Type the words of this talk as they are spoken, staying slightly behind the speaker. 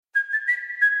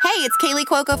Hey, it's Kaylee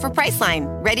Cuoco for Priceline.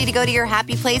 Ready to go to your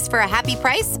happy place for a happy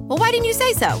price? Well, why didn't you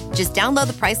say so? Just download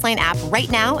the Priceline app right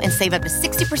now and save up to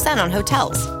 60% on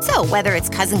hotels. So whether it's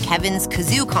Cousin Kevin's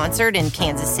Kazoo Concert in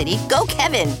Kansas City, go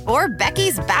Kevin, or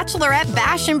Becky's Bachelorette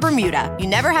Bash in Bermuda, you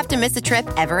never have to miss a trip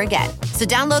ever again. So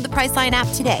download the Priceline app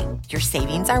today. Your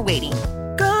savings are waiting.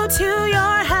 Go to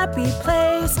your happy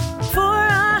place for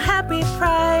a happy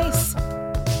price.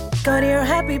 Go to your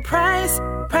happy price,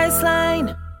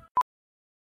 Priceline.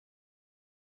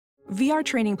 VR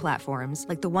training platforms,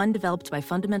 like the one developed by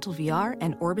Fundamental VR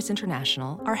and Orbis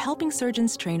International, are helping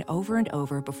surgeons train over and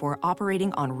over before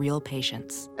operating on real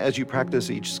patients. As you practice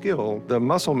each skill, the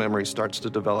muscle memory starts to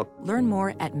develop. Learn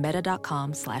more at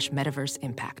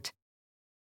meta.com/metaverseimpact.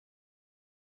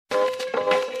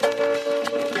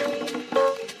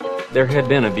 There had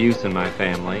been abuse in my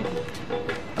family,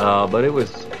 but it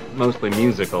was mostly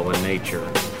musical in nature.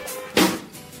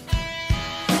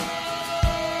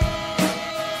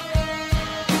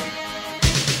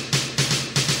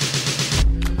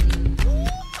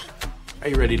 Are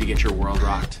you ready to get your world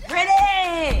rocked?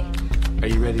 Ready! Are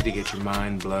you ready to get your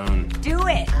mind blown? Do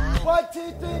it! 1,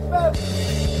 2, 3, 4.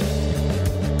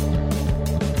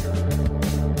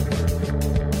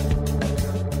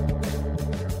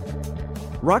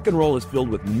 Rock and roll is filled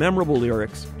with memorable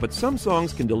lyrics, but some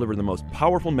songs can deliver the most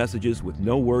powerful messages with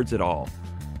no words at all.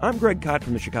 I'm Greg Kot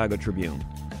from the Chicago Tribune.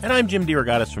 And I'm Jim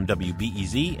DeRogatis from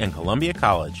WBEZ and Columbia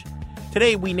College.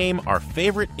 Today we name our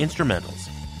favorite instrumentals,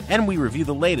 and we review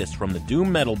the latest from the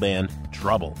doom metal band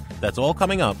Trouble. That's all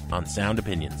coming up on Sound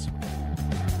Opinions.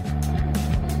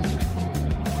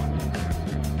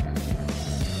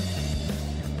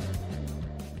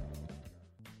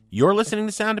 You're listening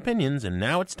to Sound Opinions, and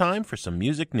now it's time for some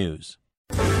music news.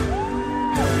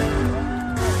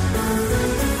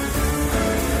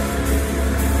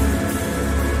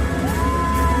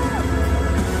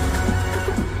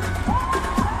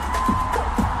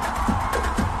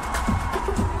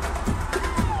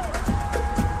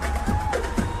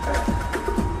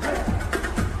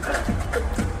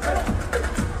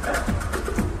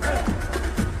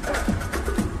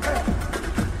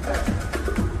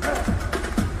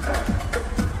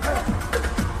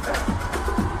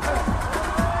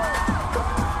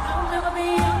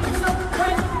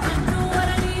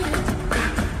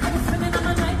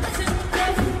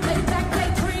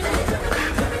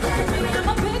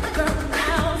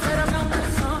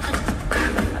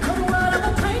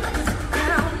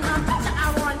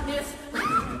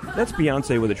 That's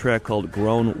Beyonce with a track called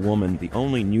Grown Woman, the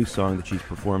only new song that she's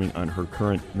performing on her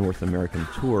current North American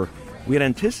tour. We had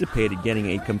anticipated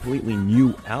getting a completely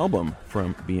new album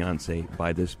from Beyonce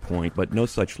by this point, but no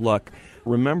such luck.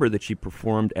 Remember that she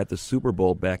performed at the Super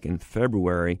Bowl back in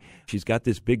February. She's got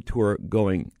this big tour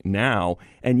going now,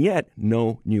 and yet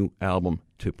no new album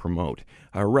to promote.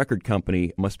 Our record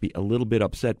company must be a little bit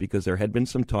upset because there had been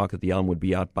some talk that the album would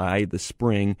be out by the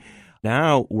spring.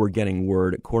 Now we're getting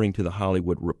word, according to the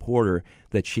Hollywood Reporter,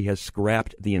 that she has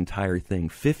scrapped the entire thing.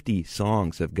 50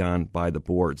 songs have gone by the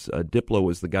boards. Diplo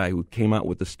was the guy who came out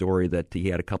with the story that he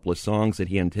had a couple of songs that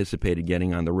he anticipated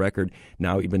getting on the record.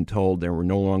 Now he's been told they were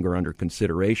no longer under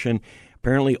consideration.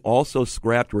 Apparently also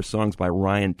scrapped were songs by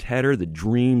Ryan Tedder, The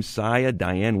Dream, Sia,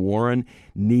 Diane Warren,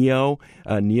 Neo.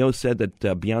 Neo said that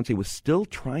Beyonce was still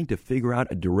trying to figure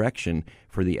out a direction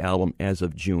for the album as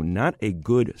of June. Not a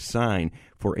good sign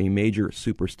for a major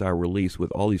superstar release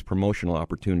with all these promotional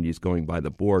opportunities going by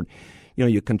the board. You know,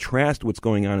 you contrast what's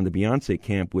going on in the Beyonce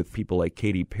camp with people like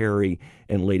Katy Perry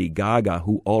and Lady Gaga,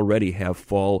 who already have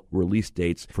fall release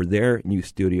dates for their new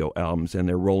studio albums, and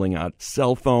they're rolling out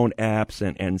cell phone apps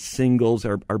and singles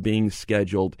are being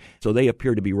scheduled, so they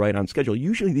appear to be right on schedule.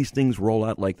 Usually these things roll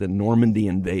out like the Normandy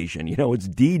invasion. You know, it's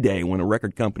D-Day when a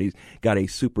record company's got a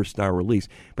superstar release.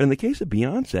 But in the case of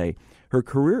Beyonce, her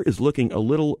career is looking a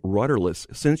little rudderless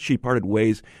since she parted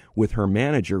ways with her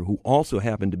manager, who also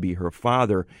happened to be her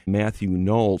father, Matthew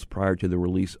Knowles, prior to the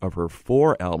release of her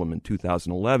 4 album in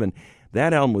 2011.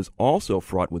 That album was also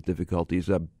fraught with difficulties,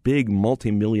 a big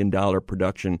multi-million-dollar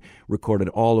production recorded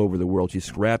all over the world. She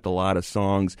scrapped a lot of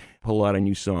songs, put a lot of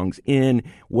new songs in,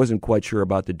 wasn't quite sure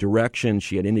about the direction.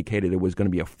 She had indicated it was going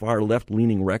to be a far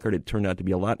left-leaning record. It turned out to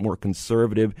be a lot more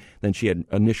conservative than she had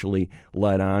initially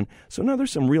let on. So now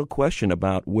there's some real question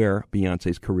about where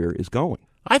Beyonce's career is going.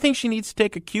 I think she needs to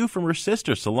take a cue from her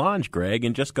sister Solange, Greg,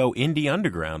 and just go indie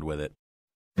underground with it.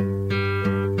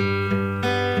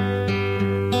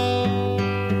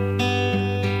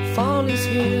 Fall is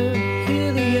here,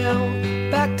 hear the yell,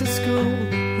 back to school,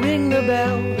 ring the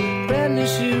bell, brand new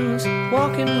shoes,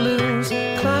 walking blues,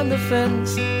 climb the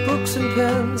fence, books and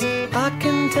pens, I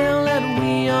can tell that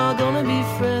we are gonna be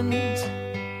friends.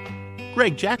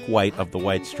 Greg, Jack White of the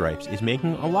White Stripes is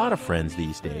making a lot of friends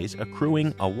these days,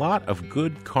 accruing a lot of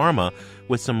good karma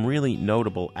with some really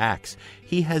notable acts.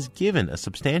 He has given a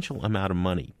substantial amount of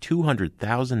money,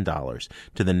 $200,000,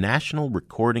 to the National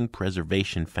Recording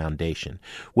Preservation Foundation,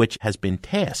 which has been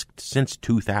tasked since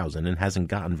 2000 and hasn't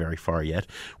gotten very far yet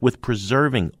with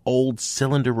preserving old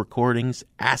cylinder recordings,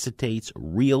 acetates,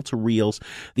 reel-to-reels,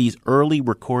 these early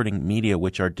recording media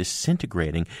which are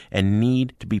disintegrating and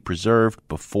need to be preserved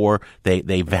before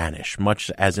they vanish, much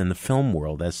as in the film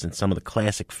world, as in some of the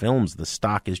classic films, the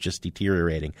stock is just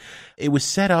deteriorating. It was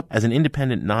set up as an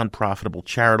independent, non-profitable,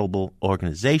 charitable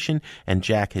organization, and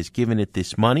Jack has given it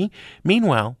this money.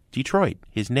 Meanwhile, Detroit,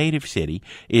 his native city,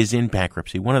 is in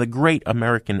bankruptcy, one of the great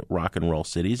American rock and roll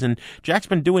cities, and Jack's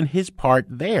been doing his part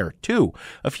there, too.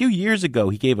 A few years ago,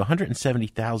 he gave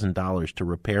 $170,000 to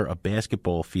repair a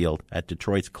basketball field at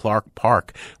Detroit's Clark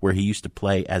Park, where he used to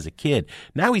play as a kid.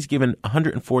 Now he's given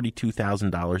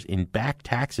 $142,000 in back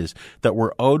taxes that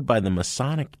were owed by the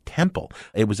Masonic Temple.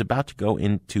 It was about to go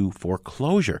into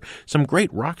foreclosure. Some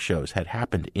great rock shows had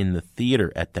happened in the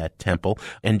theater at that temple,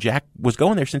 and Jack was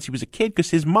going there since he was a kid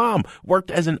because his mom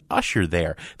worked as an usher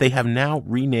there. They have now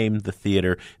renamed the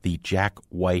theater the Jack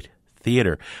White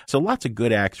Theater. So lots of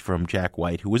good acts from Jack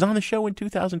White, who was on the show in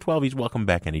 2012. He's welcome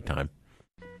back anytime.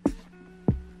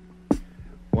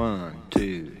 1,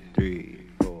 2, 3,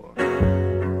 4.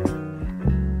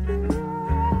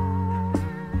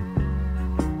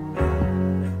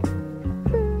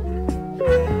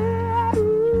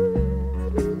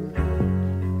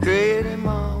 Crazy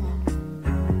mama,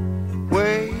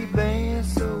 where you been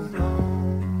so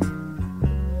long?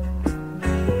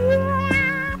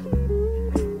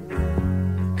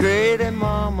 Crazy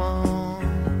mama,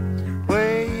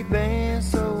 where you been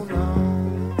so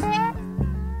long?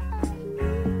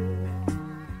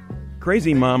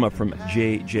 Crazy Mama from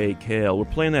J.J. Cale. We're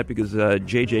playing that because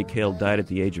J.J. Cale died at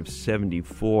the age of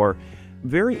 74.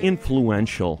 Very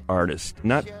influential artist,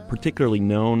 not particularly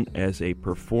known as a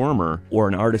performer or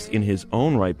an artist in his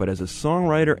own right, but as a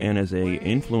songwriter and as a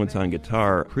influence on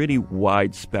guitar, pretty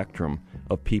wide spectrum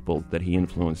of people that he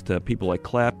influenced. People like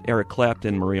Eric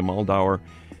Clapton, Maria Muldaur,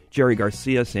 Jerry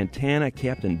Garcia, Santana,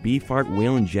 Captain Beefheart,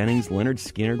 Waylon Jennings, Lynyrd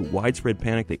Skynyrd, Widespread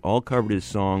Panic, they all covered his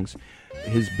songs.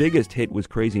 His biggest hit was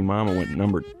Crazy Mama, went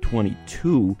number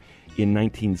 22 in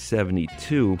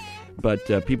 1972, but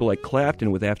people like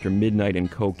Clapton with After Midnight and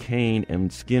Cocaine and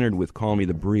Skynyrd with Call Me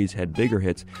the Breeze had bigger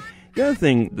hits. The other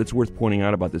thing that's worth pointing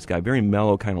out about this guy, very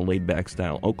mellow, kind of laid-back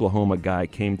style, Oklahoma guy,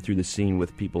 came through the scene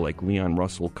with people like Leon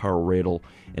Russell, Carl Radle,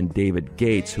 and David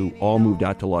Gates, who all moved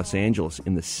out to Los Angeles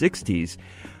in the 60s.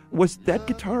 Was that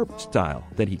guitar style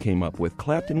that he came up with.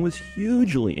 Clapton was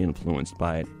hugely influenced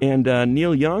by it. And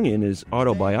Neil Young, in his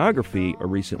autobiography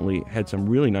recently, had some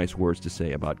really nice words to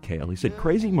say about Cale. He said,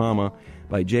 Crazy Mama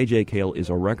by J.J. Cale is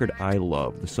a record I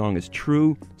love. The song is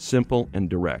true, simple, and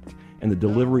direct, and the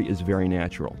delivery is very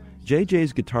natural.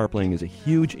 J.J.'s guitar playing is a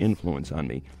huge influence on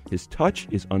me. His touch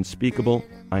is unspeakable.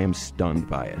 I am stunned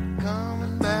by it.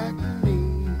 Coming back to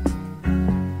me.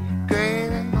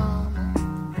 Crazy mama,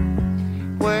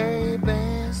 where you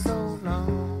been so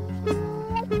long?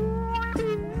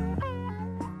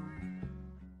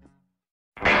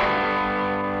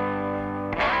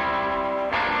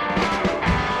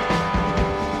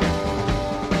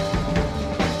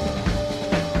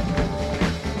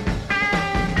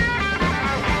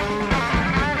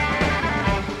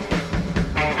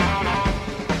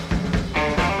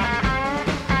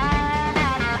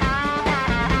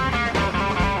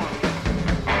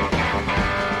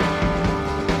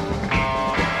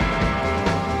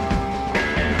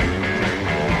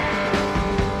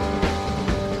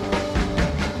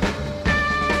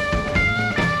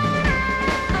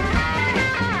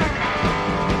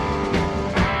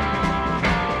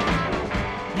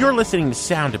 You're listening to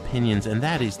Sound Opinions, and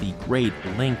that is the great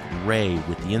Link Wray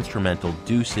with the instrumental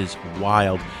Deuces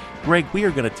Wild. Greg, we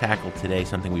are going to tackle today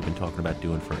something we've been talking about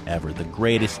doing forever, the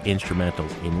greatest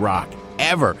instrumentals in rock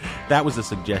ever. That was a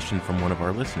suggestion from one of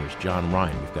our listeners, John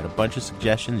Ryan. We've got a bunch of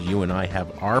suggestions. You and I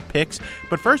have our picks.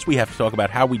 But first we have to talk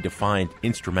about how we defined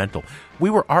instrumental.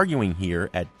 We were arguing here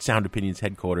at Sound Opinions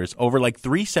headquarters over like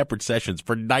 3 separate sessions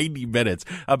for 90 minutes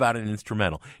about an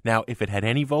instrumental. Now, if it had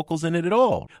any vocals in it at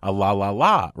all, a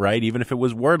la-la-la, right? Even if it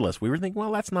was wordless, we were thinking,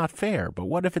 well, that's not fair. But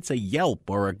what if it's a yelp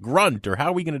or a grunt, or how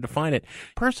are we going to define it?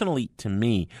 Personally, to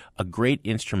me, a great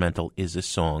instrumental is a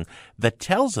song that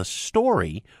tells a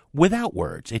story without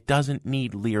words. It doesn't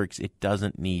need lyrics. It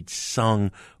doesn't need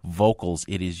sung vocals.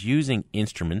 It is using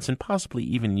instruments and possibly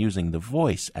even using the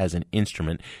voice as an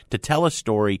instrument to tell a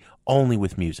story only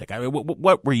with music. I mean,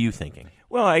 what were you thinking?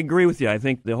 Well, I agree with you. I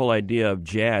think the whole idea of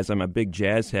jazz, I'm a big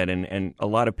jazz head, and a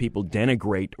lot of people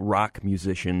denigrate rock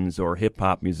musicians or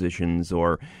hip-hop musicians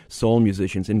or soul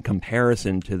musicians in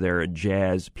comparison to their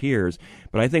jazz peers.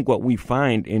 But I think what we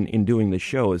find in doing the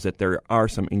show is that there are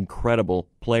some incredible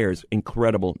players,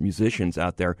 incredible musicians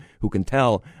out there who can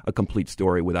tell a complete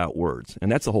story without words. And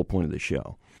that's the whole point of the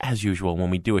show. As usual,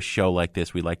 when we do a show like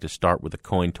this, we like to start with a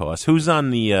coin toss. Who's on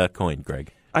the coin,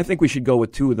 Greg? I think we should go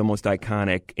with two of the most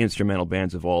iconic instrumental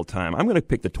bands of all time. I'm going to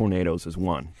pick the Tornadoes as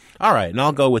one. All right, and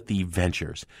I'll go with the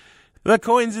Ventures. The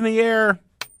coin's in the air,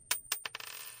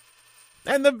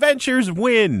 and the Ventures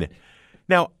win.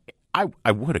 Now,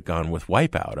 I would have gone with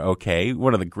Wipeout, okay?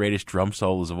 One of the greatest drum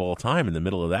solos of all time in the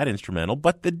middle of that instrumental,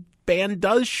 but the band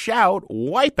does shout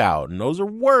Wipeout, and those are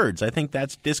words. I think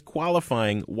that's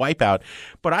disqualifying Wipeout.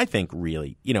 But I think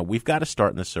really, we've got to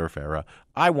start in the surf era.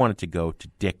 I wanted to go to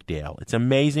Dick Dale. It's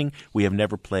amazing we have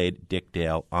never played Dick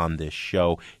Dale on this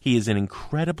show. He is an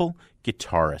incredible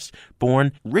guitarist.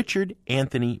 Born Richard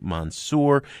Anthony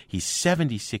Mansour. He's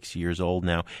 76 years old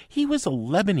now. He was a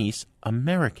Lebanese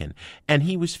American, and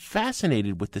he was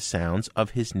fascinated with the sounds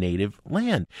of his native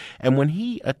land. And when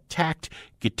he attacked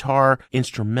guitar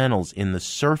instrumentals in the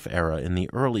surf era in the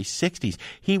early 60s,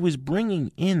 he was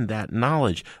bringing in that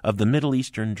knowledge of the Middle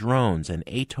Eastern drones and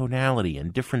atonality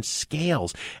and different scales.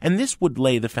 And this would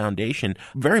lay the foundation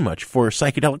very much for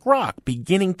psychedelic rock,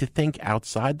 beginning to think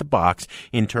outside the box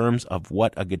in terms of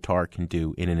what a guitar can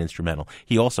do in an instrumental.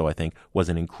 He also, I think, was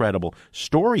an incredible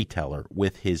storyteller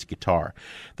with his guitar.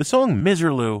 The song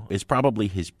Miserlou is probably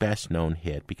his best-known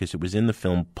hit because it was in the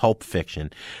film Pulp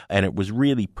Fiction, and it was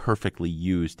really perfectly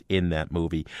used in that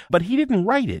movie. But he didn't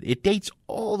write it. It dates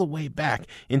all the way back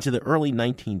into the early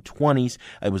 1920s.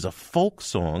 It was a folk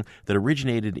song that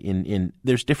originated in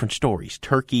there's different stories,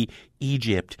 Turkey,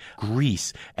 Egypt,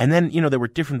 Greece. And then, there were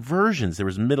different versions. There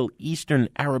was Middle Eastern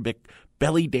Arabic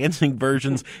belly dancing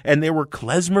versions, and there were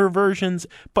klezmer versions.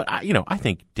 But, I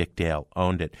think Dick Dale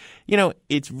owned it.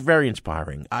 It's very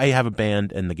inspiring. I have a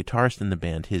band, and the guitarist in the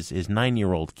band, his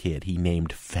 9-year-old kid, he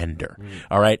named Fender,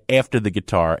 all right, after the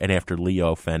guitar and after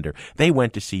Leo Fender. They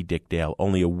went to see Dick Dale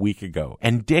only a week ago,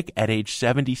 and Dick, at age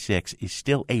 76, is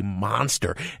still a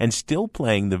monster and still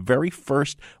playing the very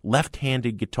first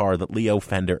left-handed guitar that Leo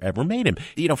Fender ever made him.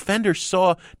 Fender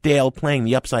saw Dale playing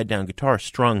the upside-down guitar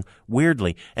strung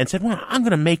weirdly and said, well, I'm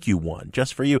going to make you one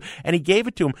just for you. And he gave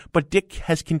it to him, but Dick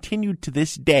has continued to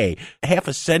this day, half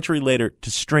a century later, to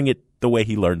string it the way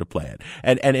he learned to play it.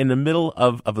 And in the middle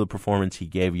of the performance, he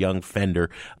gave young Fender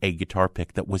a guitar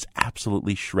pick that was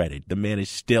absolutely shredded. The man is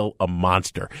still a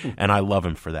monster, and I love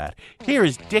him for that. Here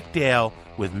is Dick Dale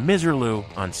with Miserlou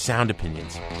on Sound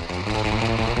Opinions.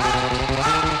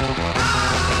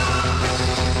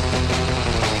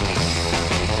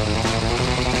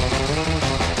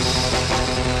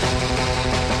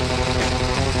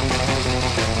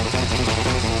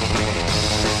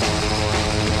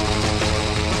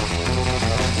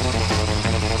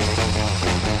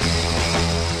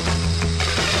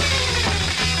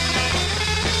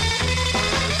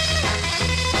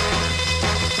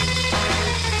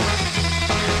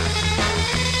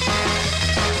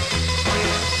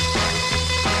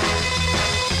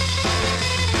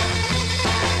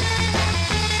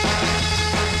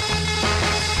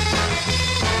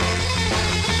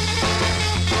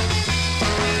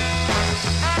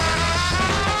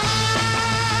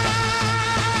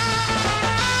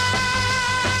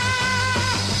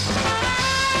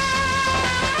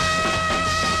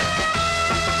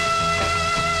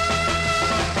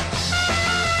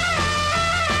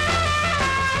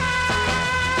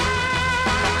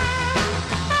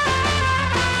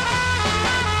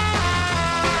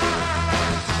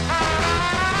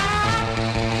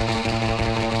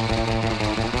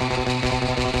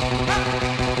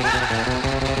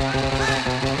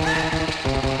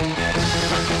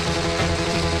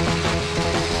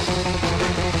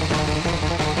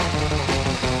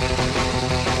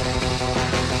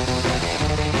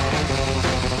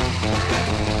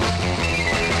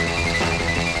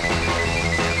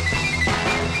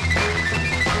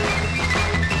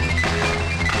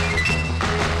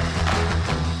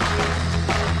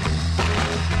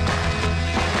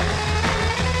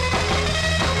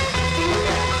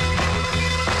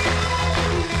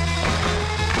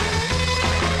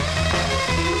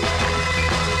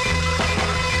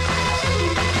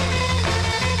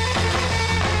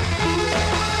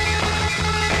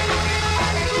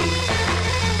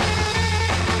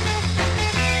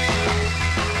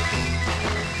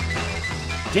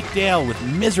 Dick Dale with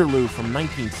Miserlou from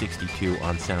 1962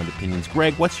 on Sound Opinions.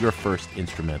 Greg, what's your first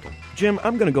instrumental? Jim,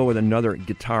 I'm going to go with another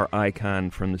guitar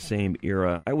icon from the same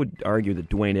era. I would argue that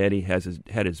Duane Eddy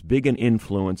had as big an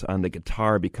influence on the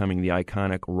guitar becoming the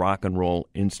iconic rock and roll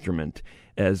instrument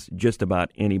as just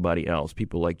about anybody else.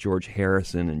 People like George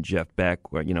Harrison and Jeff Beck,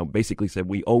 basically said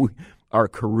we owe our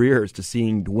careers to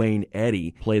seeing Duane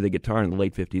Eddy play the guitar in the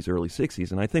late 50s, early 60s.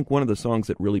 And I think one of the songs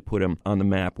that really put him on the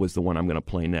map was the one I'm going to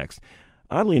play next.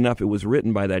 Oddly enough, it was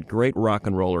written by that great rock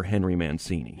and roller Henry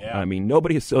Mancini. Yeah. I mean,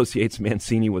 nobody associates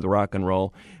Mancini with rock and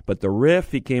roll, but the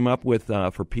riff he came up with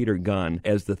for Peter Gunn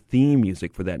as the theme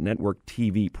music for that network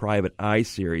TV Private Eye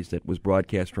series that was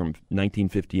broadcast from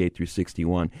 1958 through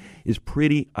 61 is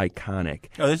pretty iconic.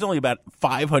 Oh, there's only about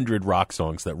 500 rock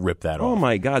songs that rip that off. Oh,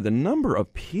 my God, the number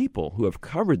of people who have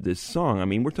covered this song. I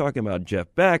mean, we're talking about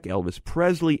Jeff Beck, Elvis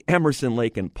Presley, Emerson,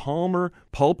 Lake and Palmer.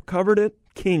 Pulp covered it.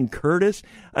 King Curtis.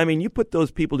 I mean, you put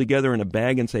those people together in a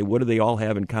bag and say, what do they all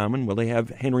have in common? Well, they have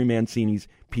Henry Mancini's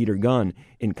Peter Gunn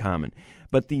in common.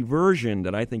 But the version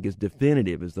that I think is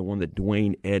definitive is the one that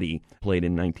Duane Eddy played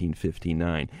in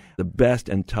 1959, the best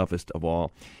and toughest of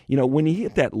all. You know, when he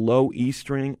hit that low E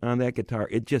string on that guitar,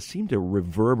 it just seemed to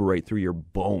reverberate through your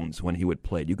bones when he would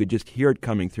play it. You could just hear it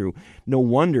coming through. No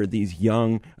wonder these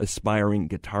young, aspiring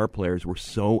guitar players were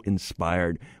so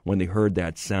inspired when they heard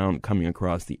that sound coming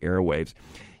across the airwaves.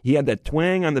 He had that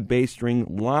twang on the bass string,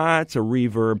 lots of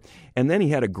reverb, and then he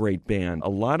had a great band. A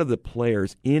lot of the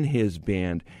players in his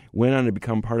band went on to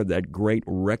become part of that great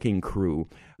wrecking crew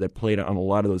that played on a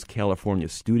lot of those California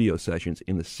studio sessions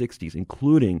in the 60s,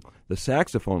 including the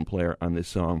saxophone player on this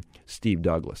song, Steve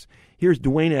Douglas. Here's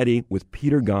Duane Eddy with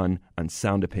Peter Gunn on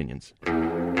Sound Opinions.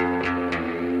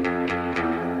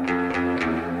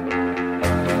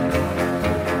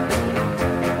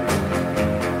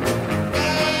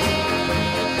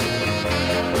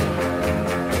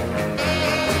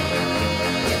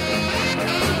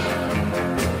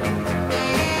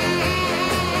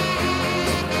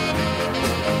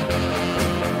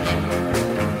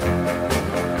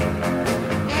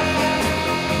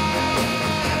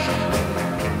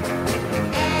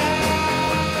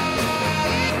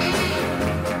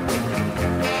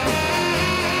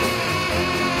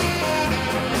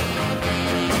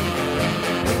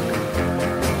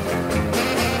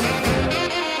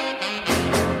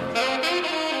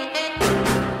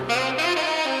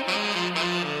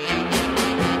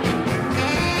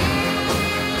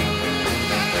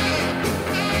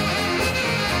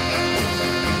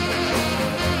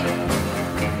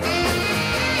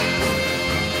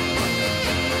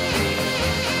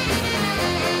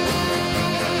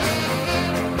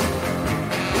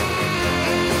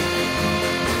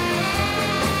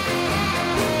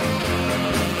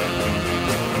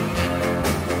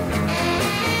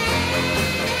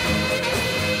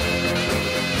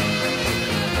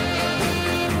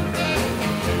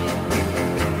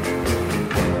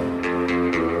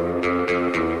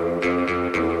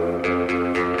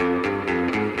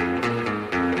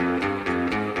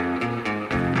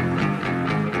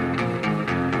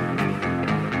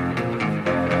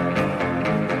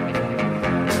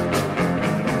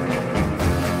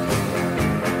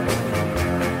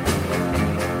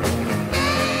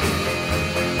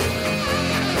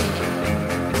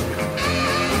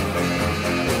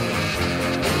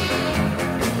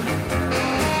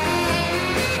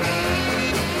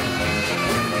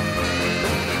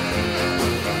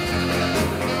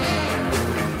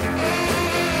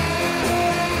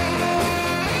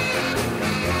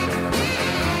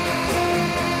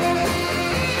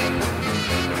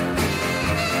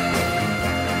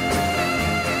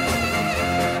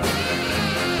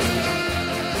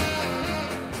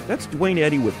 That's Duane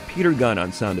Eddy with Peter Gunn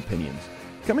on Sound Opinions.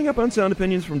 Coming up on Sound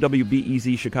Opinions from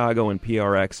WBEZ Chicago and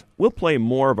PRX, we'll play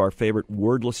more of our favorite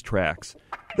wordless tracks.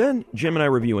 Then Jim and I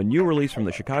review a new release from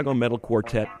the Chicago metal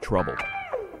quartet Trouble.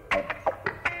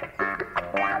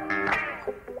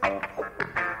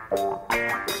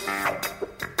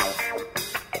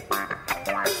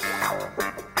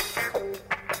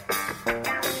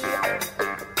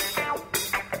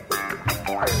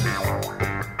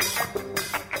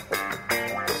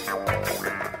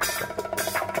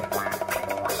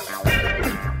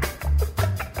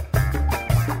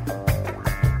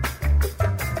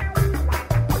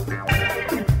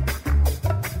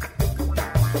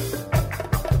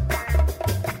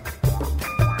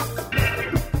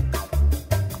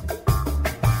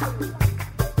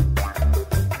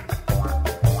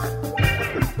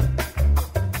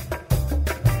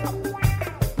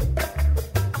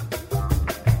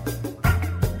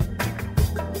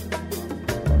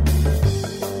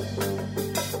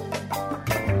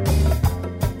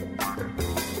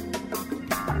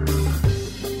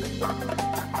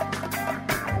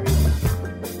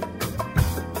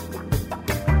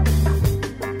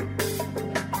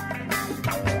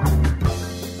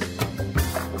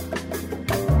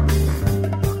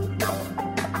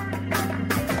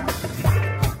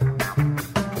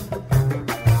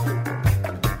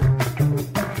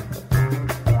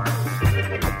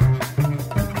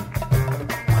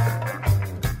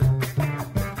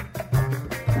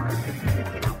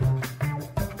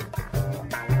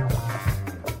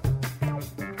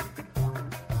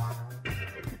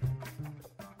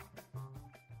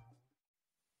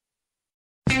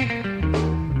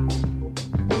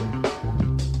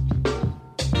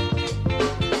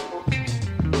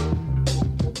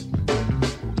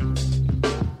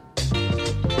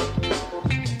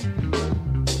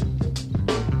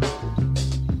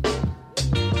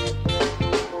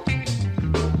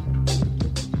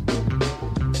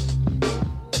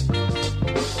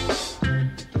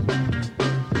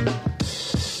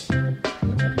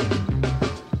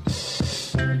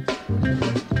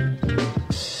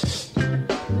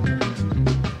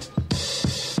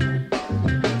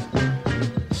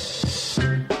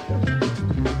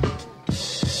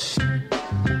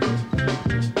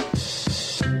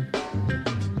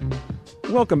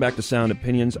 Welcome back to Sound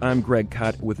Opinions. I'm Greg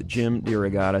Kot with Jim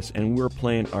DeRogatis, and we're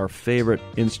playing our favorite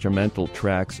instrumental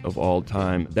tracks of all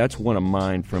time. That's one of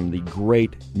mine from the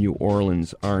great New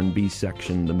Orleans R&B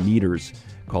section, the Meters,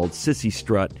 called Sissy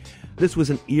Strut. This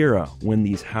was an era when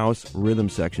these house rhythm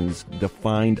sections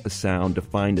defined a sound,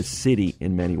 defined a city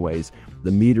in many ways.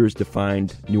 The Meters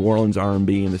defined New Orleans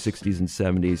R&B in the 60s and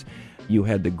 70s. You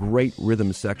had the great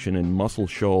rhythm section in Muscle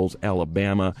Shoals,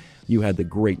 Alabama. You had the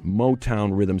great Motown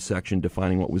rhythm section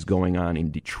defining what was going on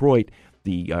in Detroit.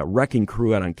 The Wrecking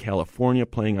Crew out on California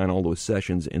playing on all those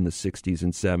sessions in the 60s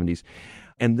and 70s.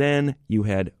 And then you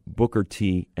had Booker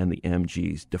T and the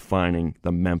MGs defining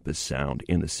the Memphis sound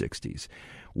in the 60s.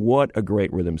 What a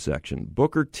great rhythm section.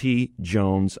 Booker T.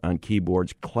 Jones on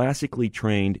keyboards, classically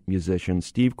trained musicians,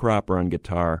 Steve Cropper on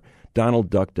guitar, Donald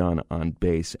Duck Dunn on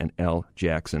bass, and Al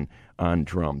Jackson on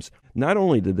drums. Not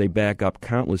only did they back up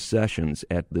countless sessions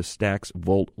at the Stax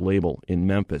Volt label in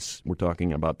Memphis, we're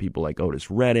talking about people like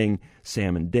Otis Redding,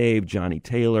 Sam and Dave, Johnny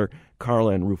Taylor,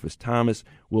 Carla and Rufus Thomas,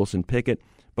 Wilson Pickett,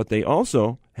 but they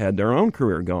also had their own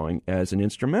career going as an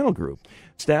instrumental group.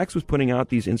 Stax was putting out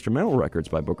these instrumental records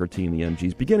by Booker T and the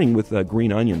MGs, beginning with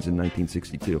Green Onions in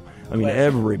 1962. I mean,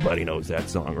 everybody knows that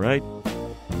song, right?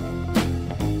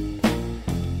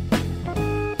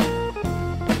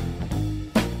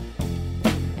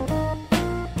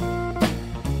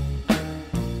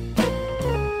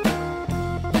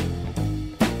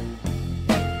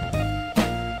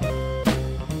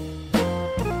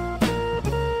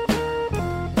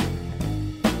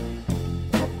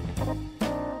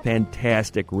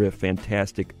 Fantastic riff,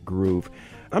 fantastic groove.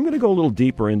 I'm going to go a little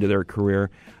deeper into their career.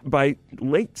 By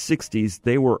late 60s,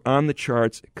 they were on the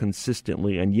charts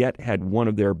consistently and yet had one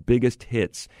of their biggest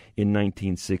hits in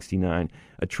 1969,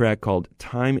 a track called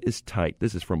Time is Tight.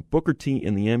 This is from Booker T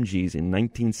and the MGs in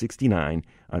 1969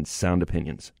 on Sound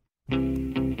Opinions.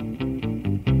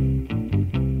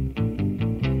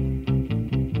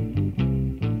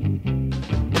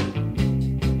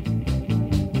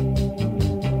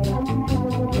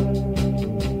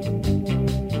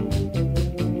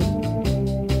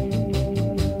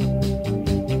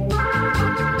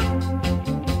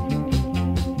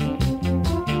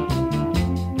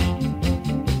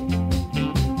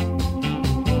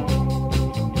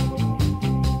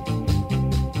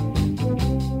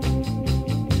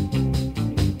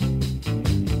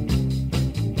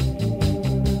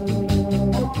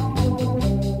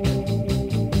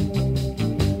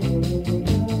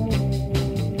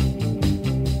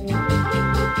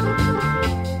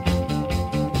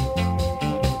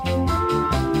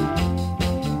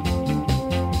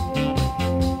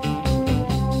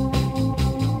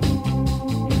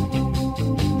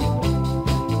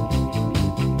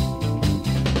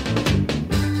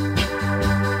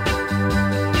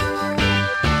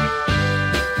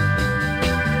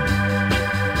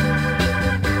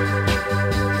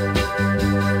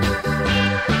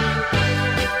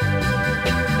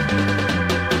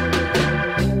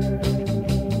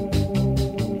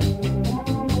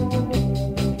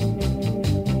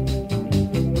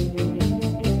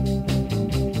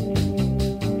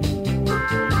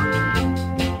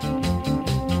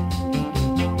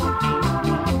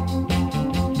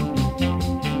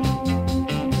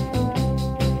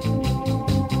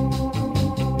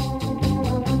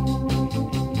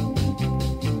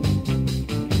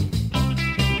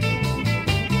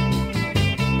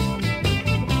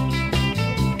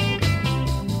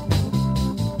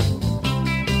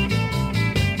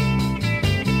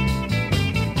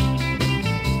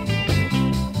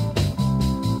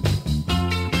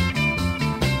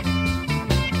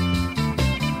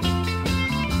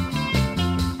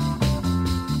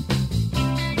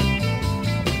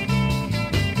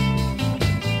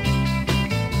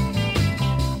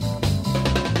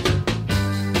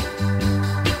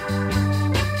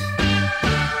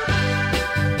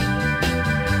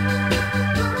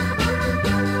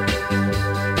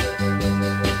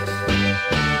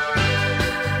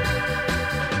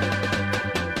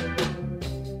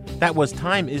 That was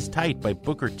Time is Tight by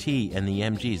Booker T and the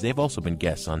MGs. They've also been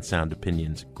guests on Sound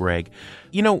Opinions, Greg.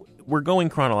 You know, we're going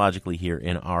chronologically here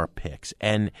in our picks,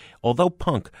 and although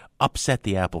punk upset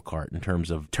the apple cart in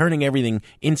terms of turning everything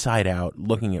inside out,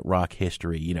 looking at rock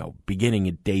history, you know, beginning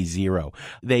at day zero,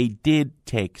 they did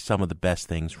take some of the best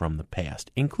things from the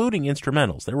past, including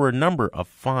instrumentals. There were a number of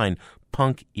fine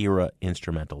punk-era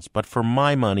instrumentals, but for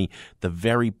my money, the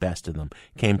very best of them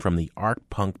came from the art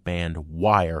punk band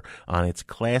Wire on its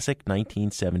classic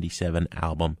 1977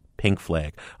 album, Pink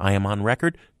Flag. I am on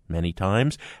record many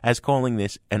times as calling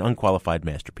this an unqualified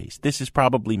masterpiece. This is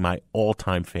probably my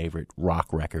all-time favorite rock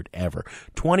record ever.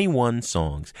 21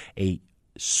 songs, a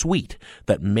suite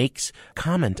that makes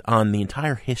comment on the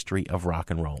entire history of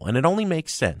rock and roll. And it only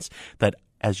makes sense that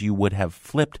as you would have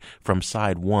flipped from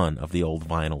side 1 of the old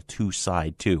vinyl to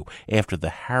side 2, after the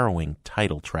harrowing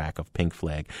title track of Pink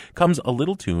Flag, comes a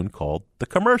little tune called The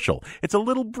Commercial. It's a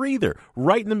little breather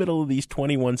right in the middle of these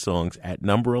 21 songs at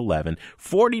number 11,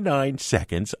 49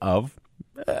 seconds of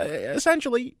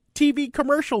essentially TV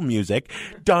commercial music,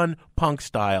 done punk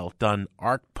style, done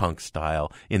art punk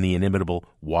style in the inimitable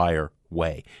Wire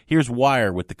way. Here's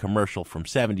Wire with The Commercial from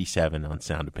 77 on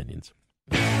Sound Opinions.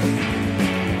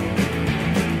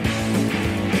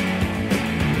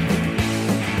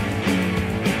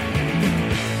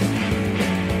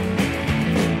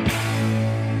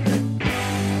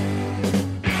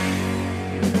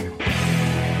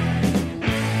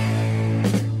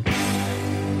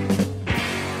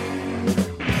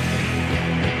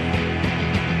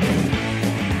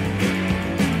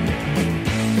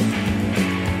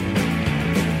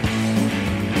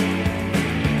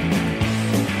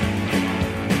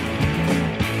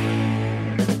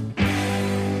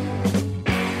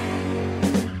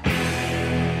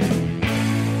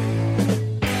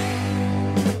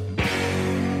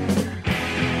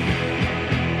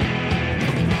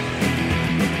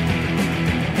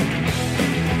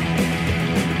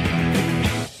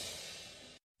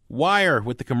 Wire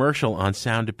with The Commercial on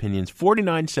Sound Opinions.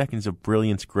 49 seconds of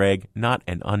brilliance, Greg, not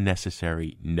an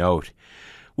unnecessary note.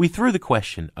 We threw the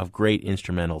question of great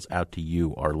instrumentals out to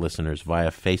you, our listeners, via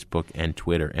Facebook and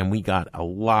Twitter, and we got a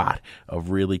lot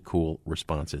of really cool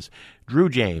responses. Drew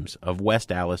James of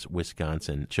West Allis,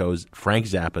 Wisconsin, chose Frank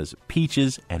Zappa's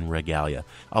Peaches and Regalia.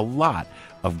 A lot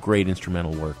of great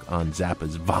instrumental work on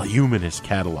Zappa's voluminous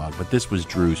catalog, but this was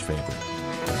Drew's favorite.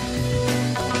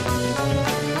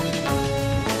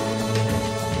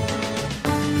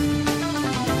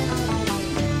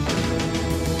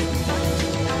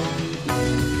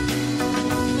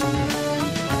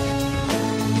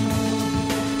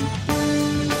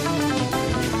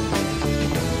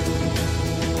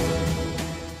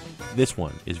 This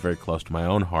one is very close to my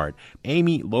own heart.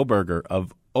 Amy Lohberger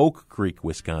of Oak Creek,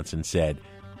 Wisconsin said,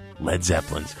 Led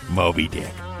Zeppelin's Moby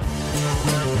Dick.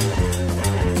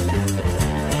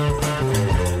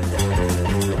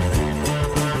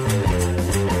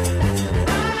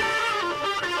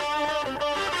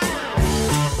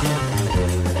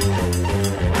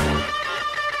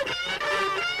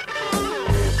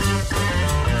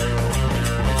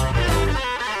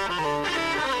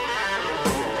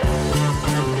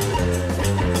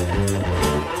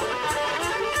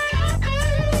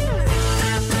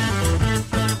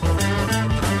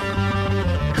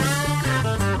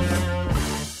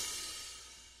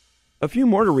 A few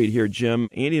more to read here, Jim.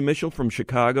 Andy Mitchell from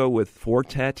Chicago with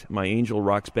Fortet, My Angel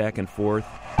Rocks Back and Forth.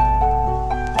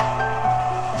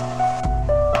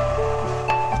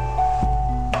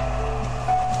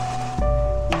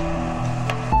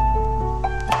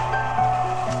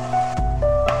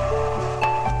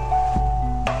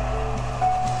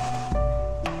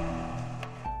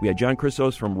 We had John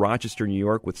Chrysos from Rochester, New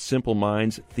York with Simple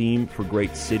Minds, Theme for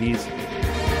Great Cities.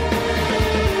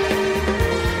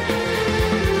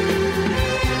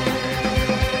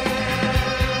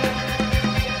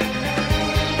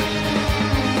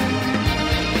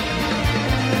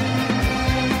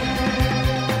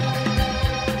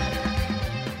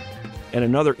 And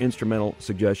another instrumental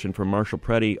suggestion from Marshall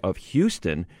Preddy of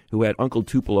Houston, who had Uncle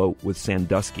Tupelo with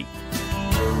Sandusky.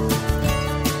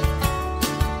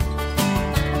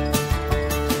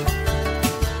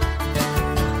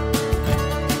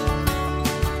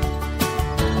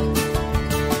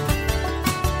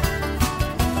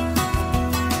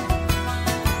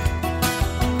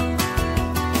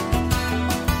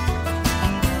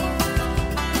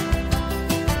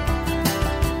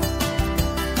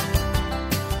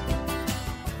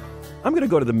 I'm going to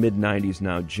go to the mid-'90s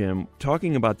now, Jim,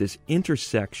 talking about this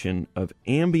intersection of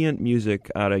ambient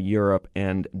music out of Europe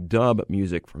and dub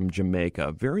music from Jamaica.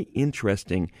 A very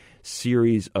interesting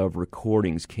series of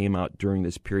recordings came out during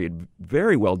this period,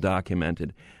 very well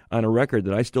documented, on a record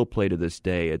that I still play to this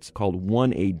day. It's called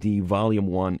 1AD Volume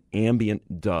 1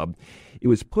 Ambient Dub. It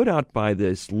was put out by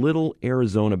this little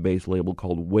Arizona-based label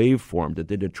called Waveform that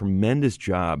did a tremendous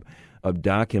job of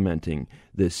documenting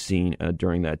this scene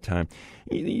during that time.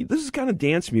 This is kind of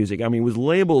dance music. I mean, it was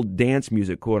labeled dance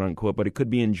music, quote unquote, but it could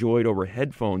be enjoyed over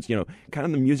headphones, you know, kind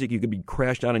of the music you could be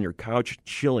crashed out on your couch,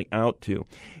 chilling out to.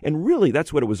 And really,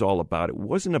 that's what it was all about. It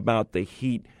wasn't about the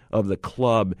heat of the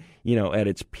club, at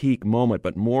its peak moment,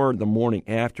 but more the morning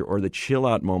after or the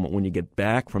chill-out moment when you get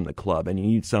back from the club and you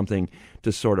need something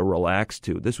to sort of relax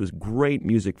to. This was great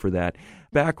music for that.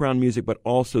 Background music, but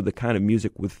also the kind of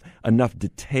music with enough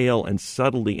detail and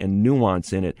subtlety and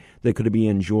nuance in it that could be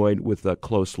enjoyed with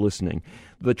close listening.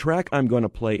 The track I'm going to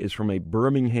play is from a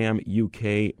Birmingham,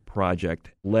 UK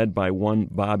project led by one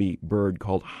Bobby Bird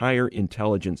called Higher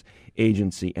Intelligence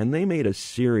Agency, and they made a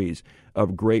series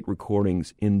of great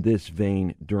recordings in this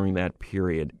vein during that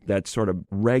period, that sort of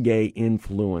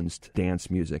reggae-influenced dance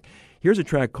music. Here's a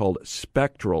track called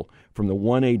Spectral from the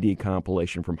 1AD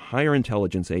compilation from Higher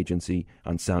Intelligence Agency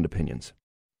on Sound Opinions.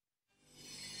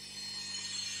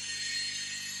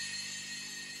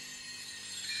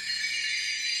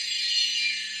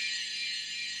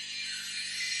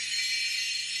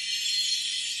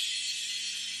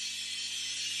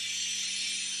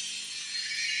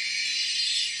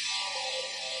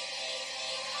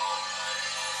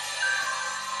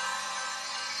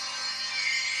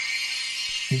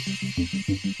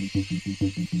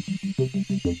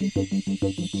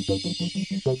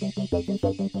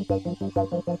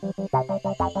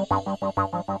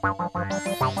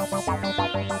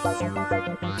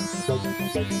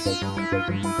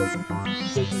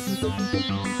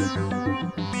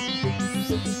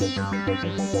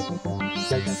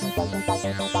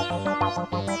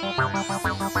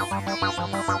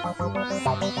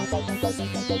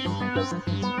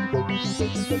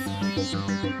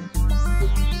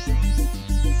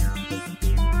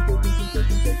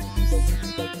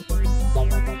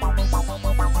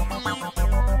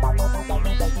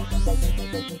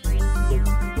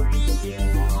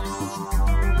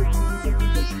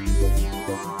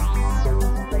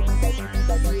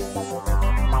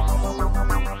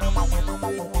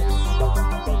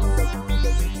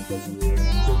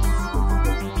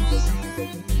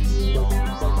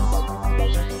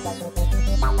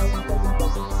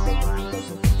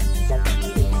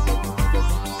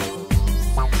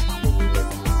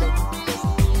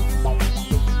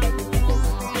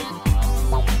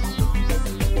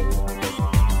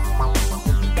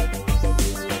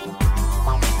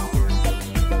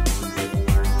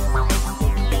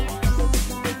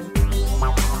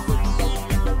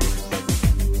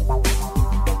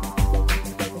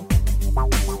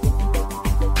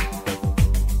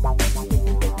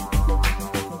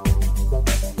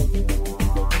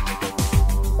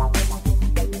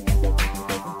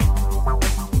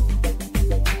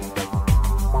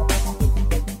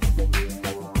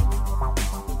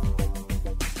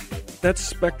 That's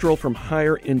Spectral from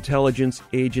Higher Intelligence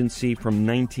Agency from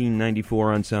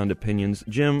 1994 on Sound Opinions.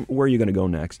 Jim, where are you going to go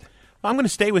next? I'm going to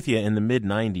stay with you in the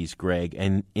mid-'90s, Greg,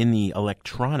 and in the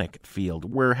electronic field.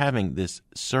 We're having this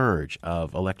surge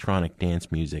of electronic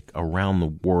dance music around the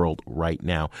world right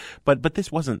now. But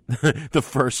this wasn't the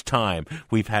first time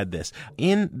we've had this.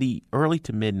 In the early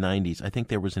to mid-'90s, I think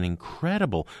there was an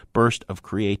incredible burst of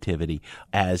creativity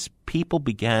as people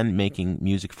began making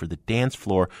music for the dance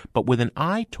floor, but with an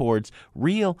eye towards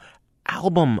real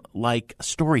album-like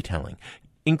storytelling.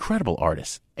 Incredible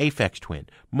artists, Aphex Twin,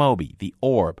 Moby, The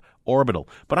Orb, Orbital.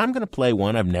 But I'm going to play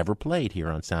one I've never played here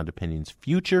on Sound Opinions,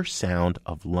 Future Sound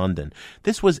of London.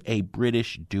 This was a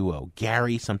British duo,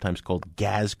 Gary, sometimes called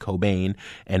Gaz Cobain,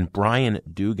 and Brian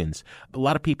Dugans. A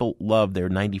lot of people love their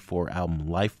 94 album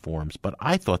Life Forms, but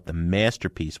I thought the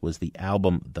masterpiece was the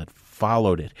album that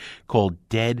followed it, called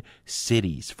Dead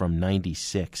Cities from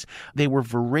 96. They were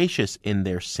voracious in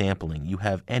their sampling. You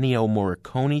have Ennio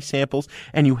Morricone samples,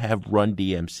 and you have Run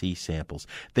DMC samples.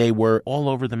 They were all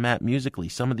over the map musically.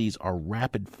 Some of these are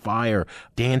rapid-fire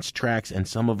dance tracks, and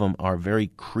some of them are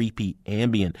very creepy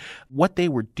ambient. What they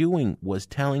were doing was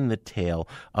telling the tale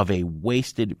of a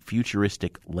wasted,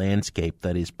 futuristic landscape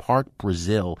that is part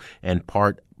Brazil and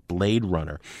part Blade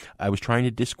Runner. I was trying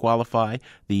to disqualify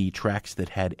the tracks that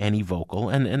had any vocal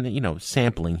and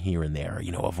sampling here and there.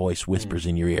 A voice whispers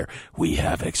in your ear, "We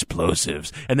have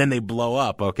explosives," and then they blow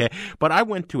up, okay? But I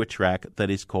went to a track that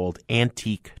is called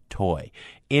Antique Toy.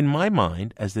 In my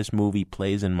mind, as this movie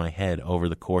plays in my head over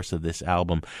the course of this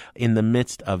album, in the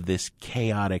midst of this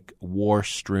chaotic,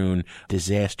 war-strewn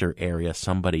disaster area,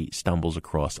 somebody stumbles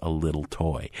across a little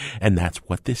toy. And that's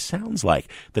what this sounds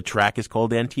like. The track is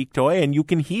called Antique Toy, and you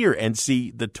can hear and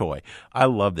see the toy. I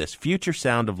love this. Future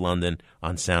Sound of London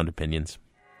on Sound Opinions.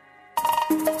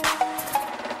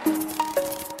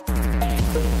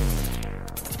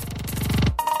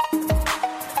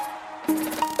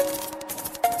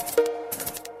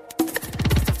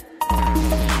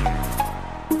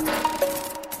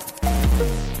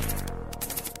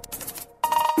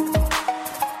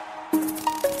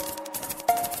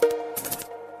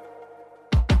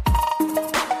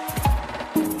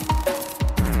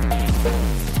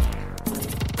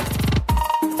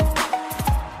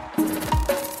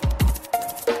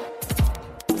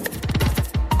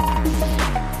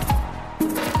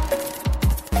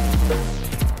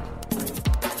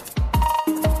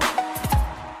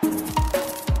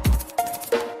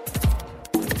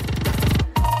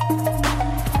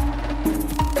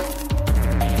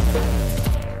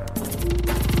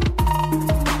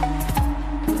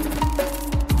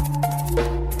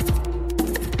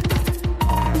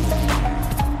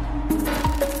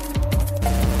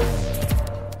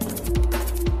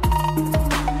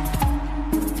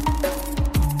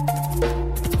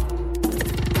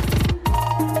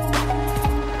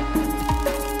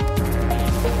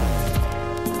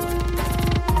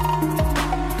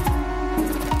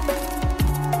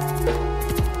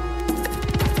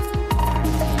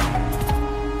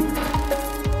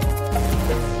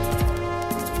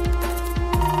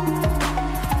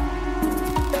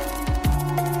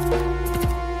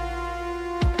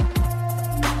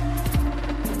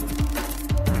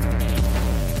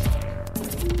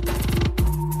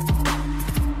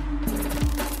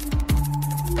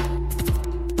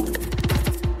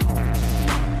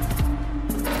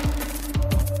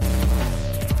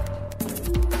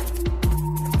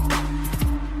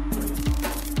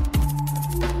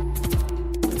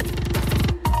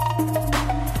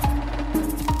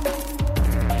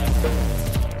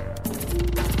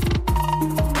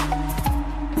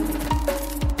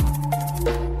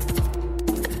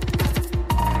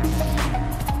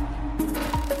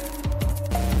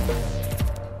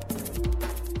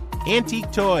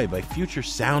 Antique Toy by Future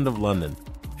Sound of London.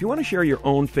 If you want to share your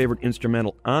own favorite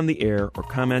instrumental on the air or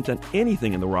comment on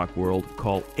anything in the rock world,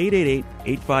 call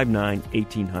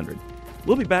 888-859-1800.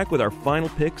 We'll be back with our final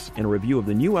picks and a review of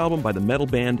the new album by the metal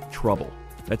band Trouble.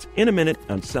 That's in a minute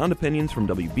on Sound Opinions from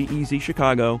WBEZ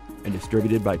Chicago and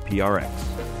distributed by PRX.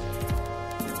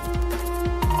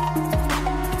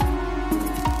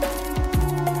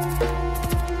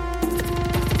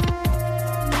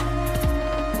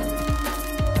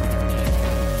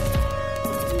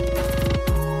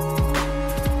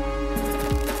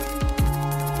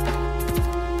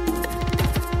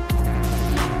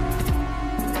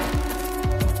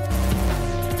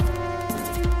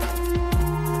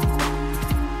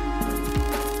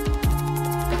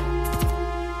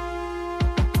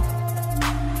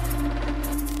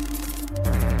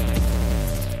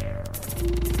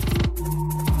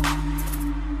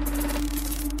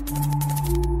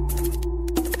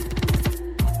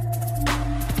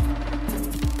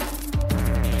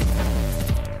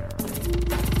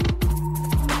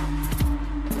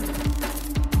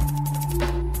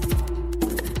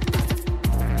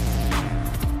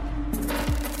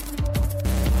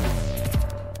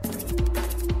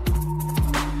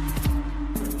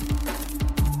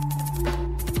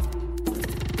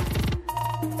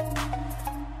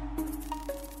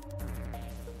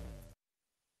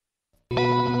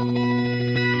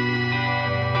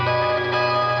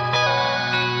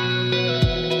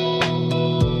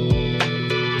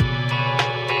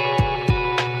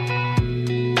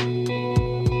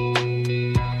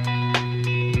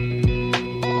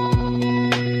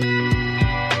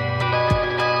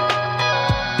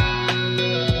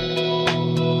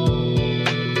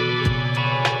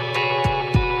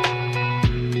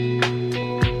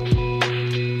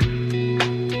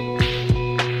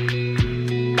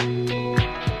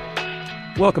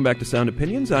 Welcome back to Sound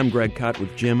Opinions. I'm Greg Kot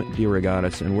with Jim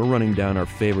DeRogatis, and we're running down our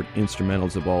favorite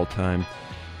instrumentals of all time.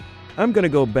 I'm going to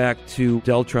go back to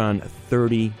Deltron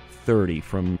 3030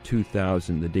 from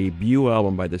 2000, the debut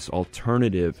album by this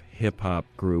alternative hip-hop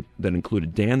group that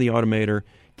included Dan the Automator,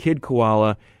 Kid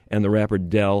Koala, and the rapper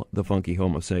Del the Funky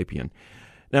Homosapien.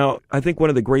 Now, I think one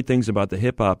of the great things about the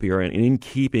hip-hop era, and in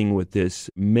keeping with this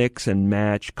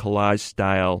mix-and-match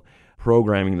collage-style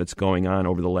programming that's going on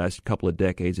over the last couple of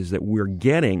decades, is that we're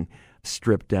getting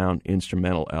stripped-down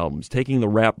instrumental albums, taking the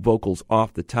rap vocals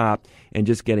off the top and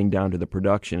just getting down to the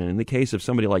production. And in the case of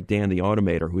somebody like Dan the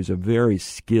Automator, who's a very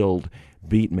skilled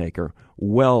beat maker,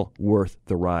 well worth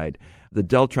the ride. The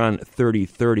Deltron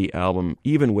 3030 album,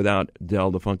 even without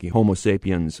Del the Funky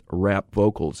Homosapien's rap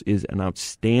vocals, is an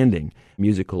outstanding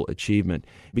musical achievement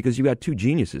because you've got two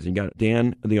geniuses. You've got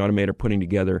Dan the Automator putting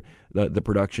together the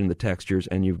production, the textures,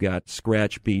 and you've got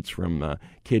scratch beats from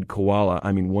Kid Koala.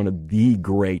 I mean, one of the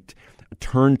great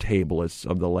turntablists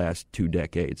of the last 2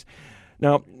 decades.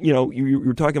 Now, you know, you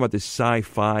were talking about this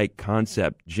sci-fi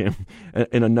concept, Jim,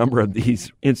 in a number of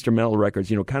these instrumental records.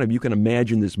 You know, kind of you can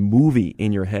imagine this movie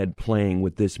in your head playing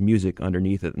with this music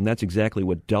underneath it. And that's exactly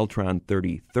what Deltron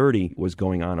 3030 was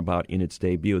going on about in its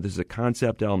debut. This is a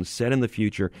concept album set in the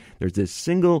future. There's this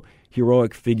single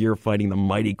heroic figure fighting the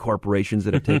mighty corporations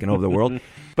that have taken over the world.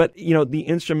 But, you know, the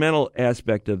instrumental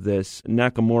aspect of this,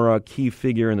 Nakamura, a key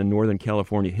figure in the Northern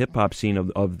California hip-hop scene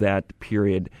of that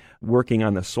period, working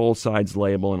on the Soul Sides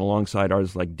label and alongside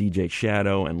artists like DJ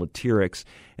Shadow and Latyrix.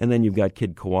 And then you've got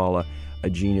Kid Koala, a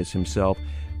genius himself,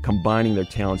 combining their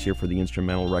talents here for the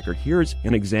instrumental record. Here's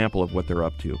an example of what they're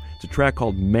up to. It's a track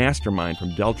called Mastermind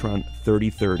from Deltron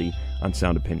 3030 on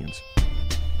Sound Opinions.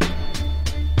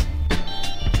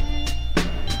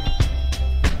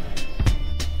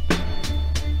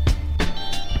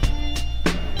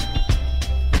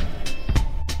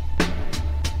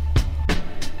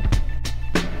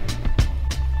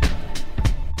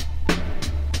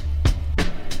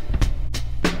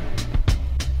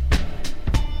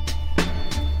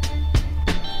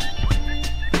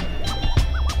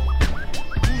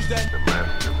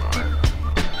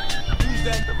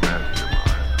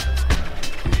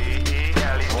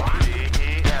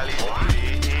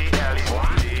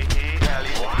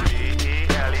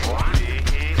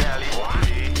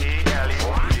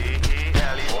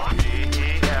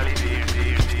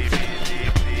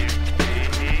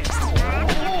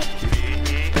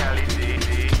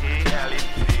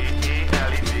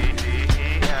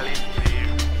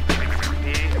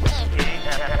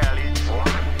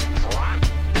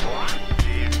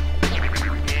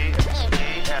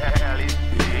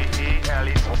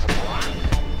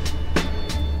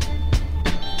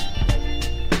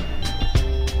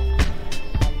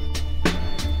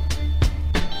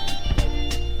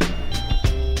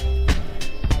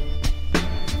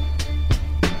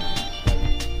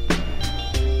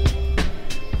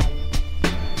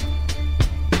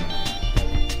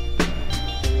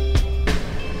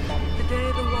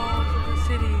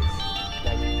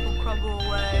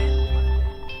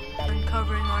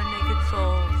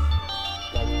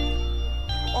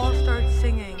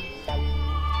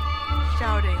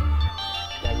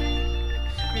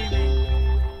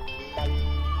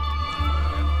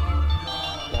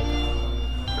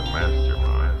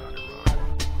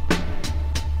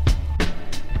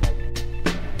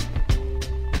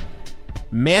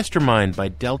 Mastermind by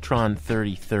Deltron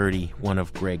 3030, one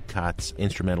of Greg Kott's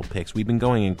instrumental picks. We've been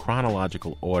going in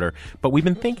chronological order, but we've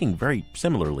been thinking very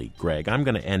similarly, Greg. I'm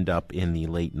going to end up in the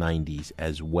late 90s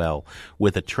as well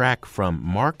with a track from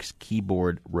Mark's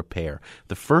Keyboard Repair,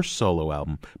 the first solo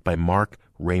album by Mark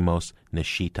Ramos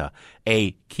Nishita,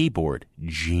 a keyboard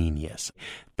genius.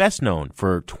 Best known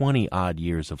for 20-odd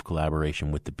years of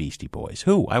collaboration with the Beastie Boys,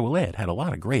 who, I will add, had a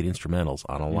lot of great instrumentals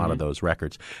on a lot of those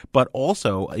records. But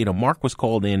also, Mark was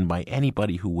called in by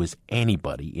anybody who was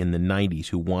anybody in the 90s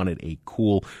who wanted a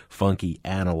cool, funky,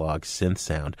 analog synth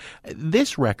sound.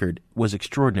 This record was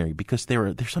extraordinary because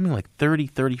there's something like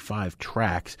 35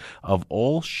 tracks of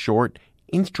all short,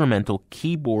 instrumental,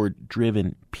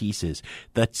 keyboard-driven pieces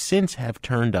that since have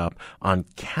turned up on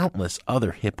countless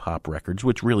other hip-hop records,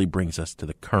 which really brings us to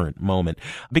the current moment.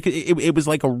 Because it was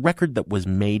like a record that was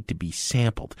made to be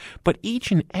sampled. But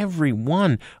each and every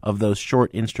one of those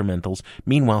short instrumentals,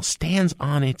 meanwhile, stands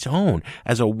on its own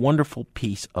as a wonderful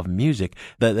piece of music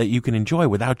that you can enjoy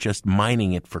without just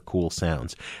mining it for cool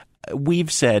sounds.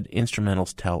 We've said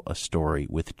instrumentals tell a story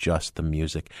with just the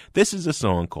music. This is a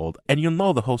song called, and you'll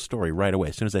know the whole story right away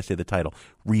as soon as I say the title,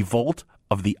 Revolt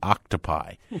of the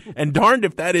Octopi. And darned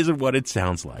if that isn't what it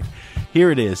sounds like. Here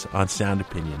it is on Sound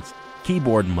Opinions,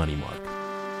 Keyboard Money Mark.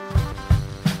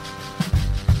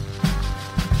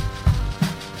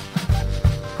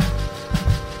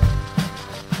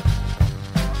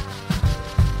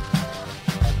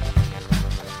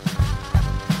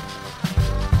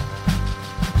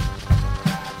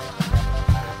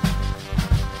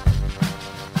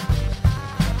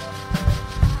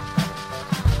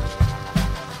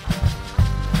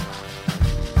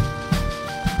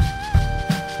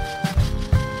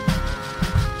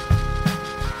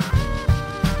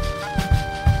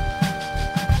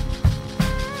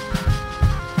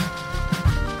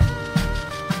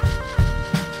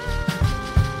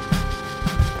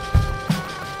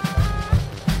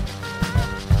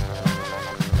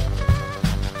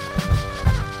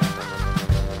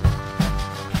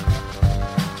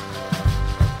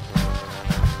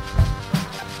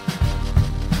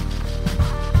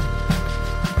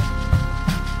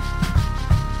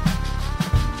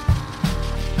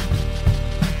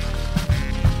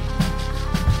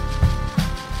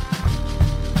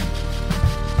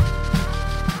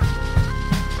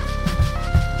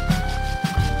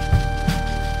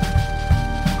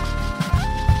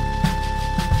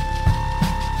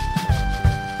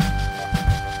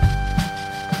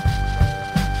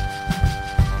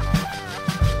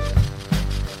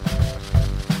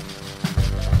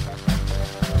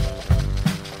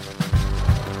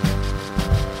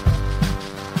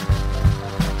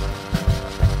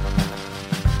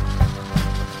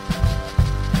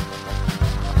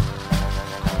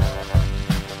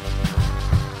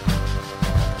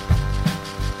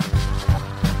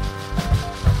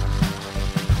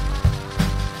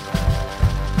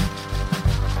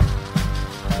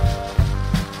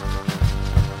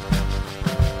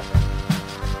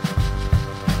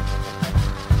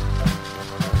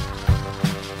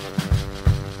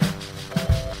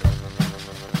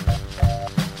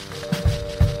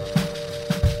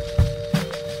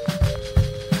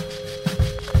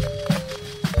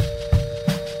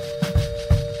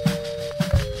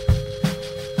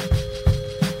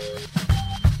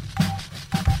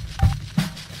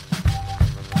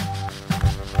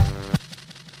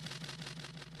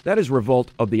 That is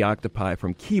Revolt of the Octopi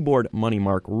from Keyboard Money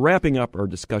Mark, wrapping up our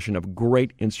discussion of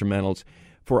great instrumentals.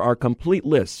 For our complete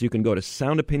lists, you can go to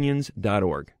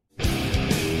soundopinions.org.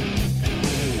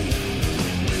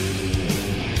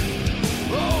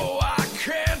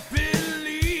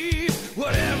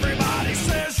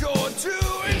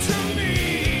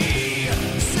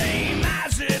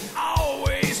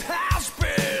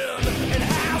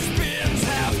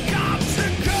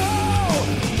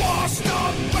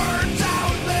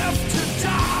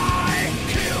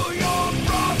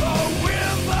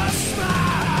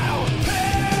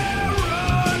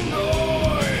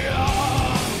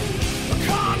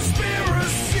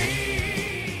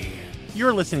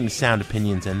 You're listening to Sound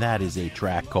Opinions, and that is a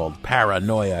track called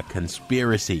Paranoia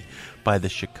Conspiracy by the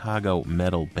Chicago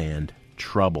metal band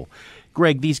Trouble.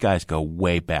 Greg, these guys go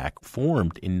way back,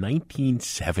 formed in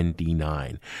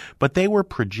 1979, but they were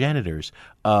progenitors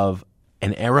of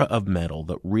an era of metal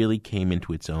that really came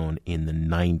into its own in the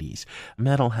 90s.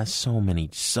 Metal has so many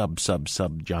sub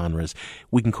genres.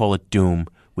 We can call it doom.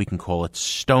 We can call it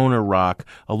stoner rock,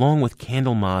 along with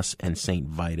Candlemas and St.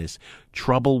 Vitus.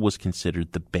 Trouble was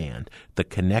considered the band that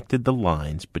connected the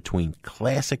lines between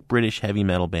classic British heavy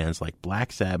metal bands like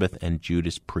Black Sabbath and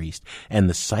Judas Priest and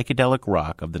the psychedelic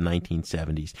rock of the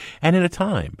 1970s, and in a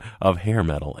time of hair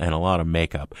metal and a lot of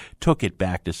makeup, took it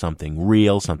back to something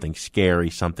real, something scary,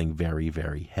 something very,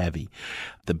 very heavy.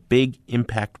 The big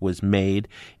impact was made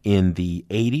in the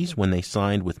 80s when they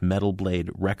signed with Metal Blade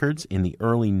Records. In the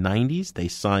early 90s, they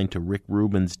signed to Rick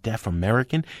Rubin's Deaf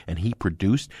American, and he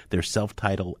produced their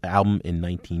self-titled album in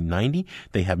 1990.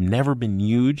 They have never been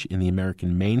huge in the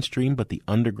American mainstream, but the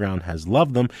underground has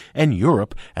loved them, and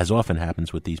Europe, as often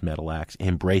happens with these metal acts,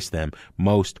 embraced them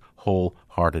most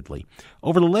wholeheartedly.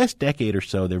 Over the last decade or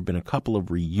so, there have been a couple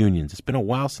of reunions. It's been a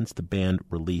while since the band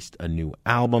released a new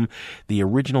album. The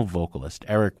original vocalist,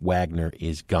 Eric Wagner,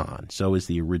 is gone. So is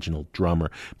the original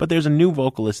drummer. But there's a new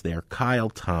vocalist there,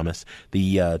 Kyle Thomas.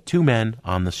 The two men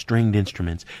on the stringed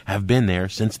instruments have been there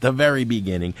since the very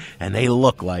beginning, and they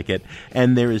look like it.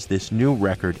 And there is this new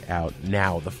record out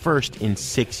now, the first in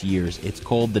 6 years. It's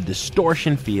called The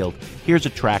Distortion Field. Here's a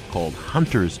track called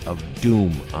Hunters of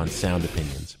Doom on Sound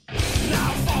Opinions.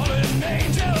 Now fallen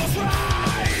angels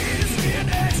rise in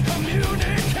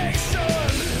excommunication,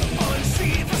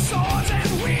 unsheathe the swords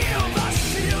and wield the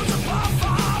shields above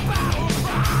our battle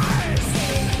cries.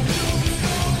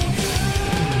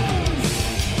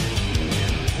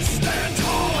 Stand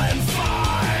tall and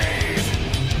fight,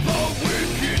 the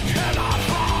wicked cannot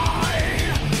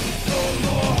hide from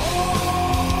the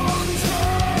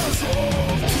hunters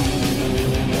of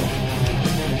doom.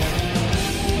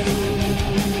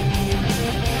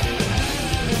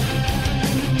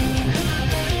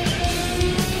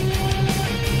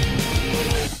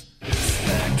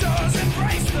 Spectres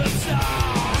embrace the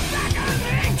dark,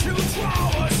 beckoning to draw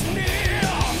us near.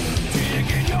 Dig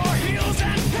in your heels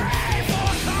and pray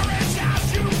for courage as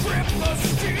you grip the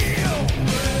steel.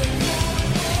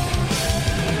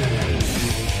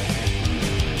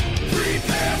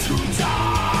 Prepare to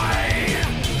die.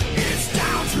 It's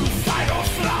down to fight or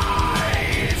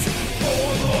flight for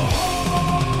the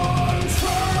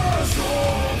hunters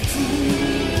of doom.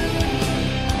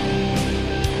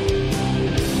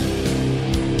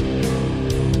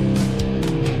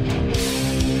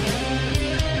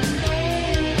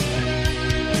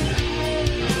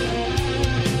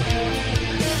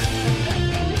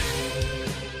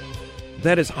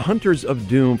 That is Hunters of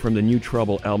Doom from the new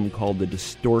Trouble album called The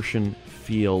Distortion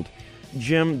Field.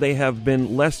 Jim, they have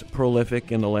been less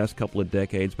prolific in the last couple of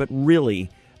decades, but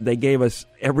really, they gave us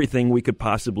everything we could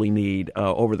possibly need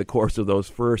over the course of those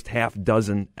first half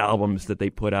dozen albums that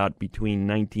they put out between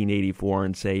 1984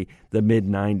 and, say, the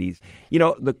mid-90s. You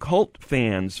know, the cult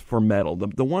fans for metal,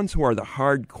 the ones who are the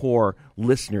hardcore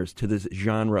listeners to this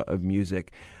genre of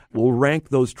music, will rank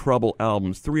those Trouble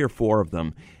albums, 3 or 4 of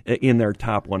them, in their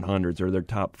top 100s or their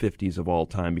top 50s of all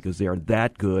time because they are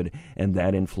that good and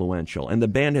that influential. And the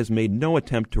band has made no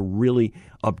attempt to really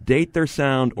update their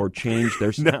sound or change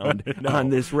their sound on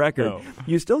this record. No.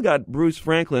 You still got Bruce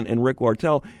Franklin and Rick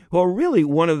Wartell, who are really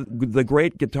one of the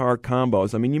great guitar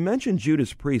combos. I mean, you mentioned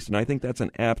Judas Priest, and I think that's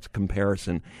an apt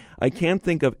comparison. I can't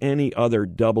think of too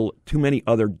many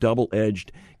other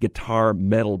double-edged guitar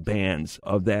metal bands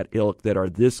of that ilk that are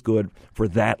this good for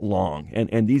that long.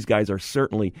 And these guys are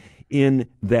certainly in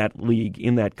that league,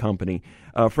 in that company.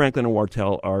 Franklin and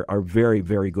Wartell are very,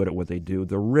 very good at what they do.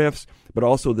 The riffs, but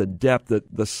also the depth, the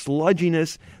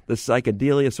sludginess, the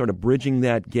psychedelia, sort of bridging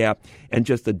that gap, and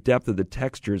just the depth of the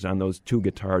textures on those two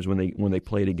guitars when they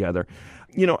play together.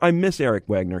 You know, I miss Eric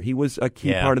Wagner. He was a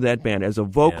key part of that band as a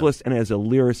vocalist and as a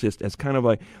lyricist, as kind of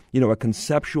a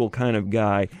conceptual kind of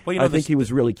guy. Well, I think he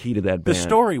was really key to that band. The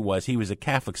story was he was a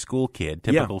Catholic school kid,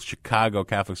 typical Chicago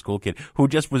Catholic school kid, who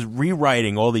just was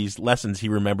rewriting all these lessons he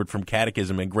remembered from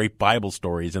catechism and great Bible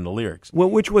stories in the lyrics. Well,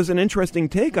 which was an interesting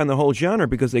take on the whole genre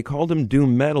because they called him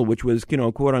doom metal, which was,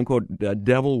 quote unquote,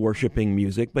 devil-worshipping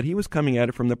music, but he was coming at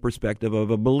it from the perspective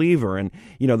of a believer. And,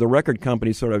 the record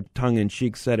company sort of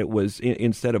tongue-in-cheek said it was,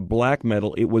 instead of black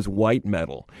metal, it was white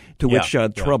metal, to which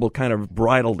Trouble kind of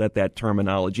bridled at that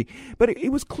terminology. But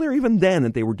it was clear even then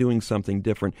that they were doing something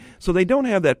different. So they don't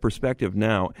have that perspective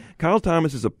now. Kyle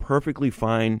Thomas is a perfectly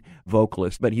fine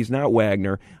vocalist, but he's not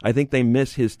Wagner. I think they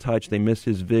miss his touch. They miss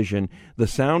his vision. The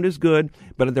sound is good,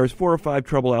 but there's 4 or 5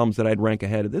 Trouble albums that I'd rank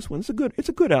ahead of this one. It's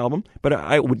a good album, but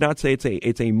I would not say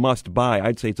it's a must-buy.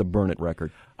 I'd say it's a burn-it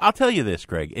record. I'll tell you this,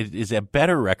 Greg. It is a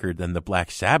better record than the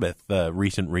Black Sabbath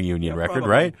recent reunion record. record,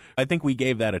 right? I think we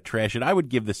gave that a trash it. I would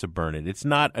give this a burn it. It's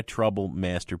not a Trouble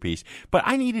masterpiece, but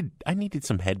I needed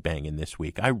some headbanging this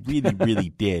week. I really, really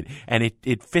did, and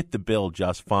it fit the bill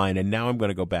just fine. And now I'm going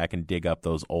to go back and dig up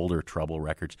those older Trouble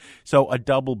records. So a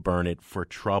double burn it for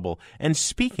Trouble. And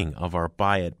speaking of our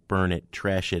buy it, burn it,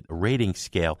 trash it rating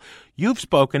scale, you've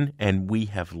spoken and we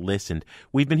have listened.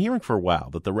 We've been hearing for a while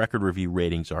that the record review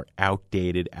ratings are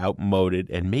outdated, outmoded,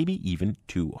 and maybe even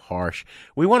too harsh.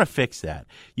 We want to fix that.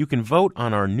 You can vote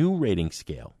on our new rating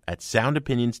scale at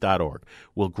soundopinions.org.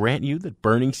 We'll grant you that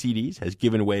Burning CDs has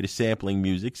given way to sampling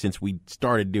music since we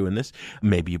started doing this.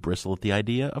 Maybe you bristle at the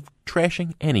idea of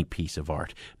trashing any piece of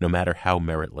art, no matter how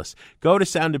meritless. Go to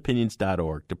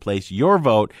soundopinions.org to place your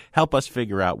vote. Help us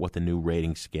figure out what the new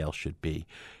rating scale should be.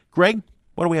 Greg,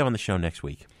 what do we have on the show next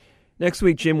week? Next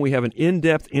week, Jim, we have an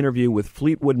in-depth interview with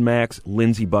Fleetwood Mac's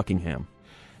Lindsey Buckingham.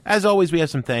 As always, we have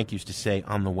some thank yous to say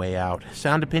on the way out.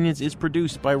 Sound Opinions is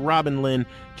produced by Robin Lynn,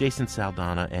 Jason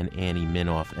Saldana, and Annie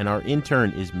Minoff, and our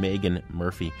intern is Megan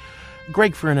Murphy.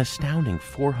 Greg, for an astounding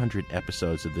 400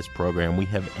 episodes of this program, we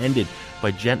have ended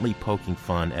by gently poking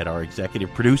fun at our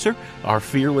executive producer, our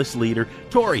fearless leader,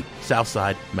 Tori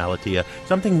Southside Malatia,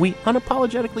 something we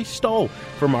unapologetically stole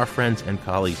from our friends and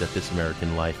colleagues at This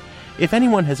American Life. If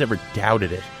anyone has ever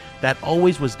doubted it, that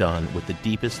always was done with the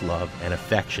deepest love and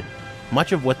affection.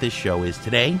 Much of what this show is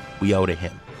today, we owe to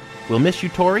him. We'll miss you,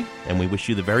 Tori, and we wish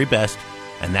you the very best,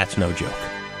 and that's no joke.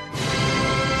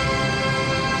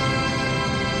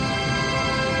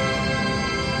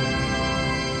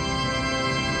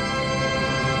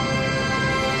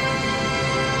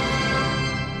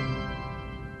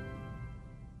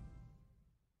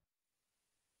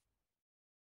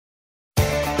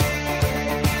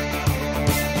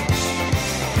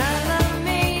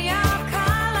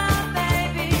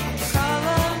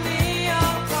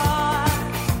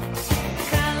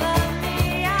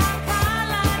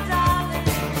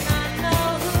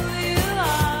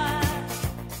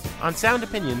 On Sound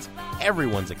Opinions,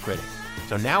 everyone's a critic.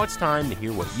 So now it's time to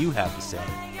hear what you have to say.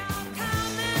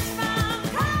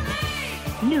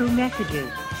 New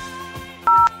messages.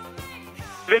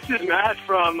 This is Matt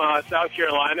from South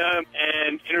Carolina,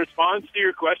 and in response to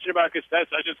your question about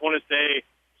cassettes, I just want to say,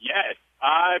 yes,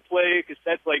 I play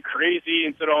cassettes like crazy,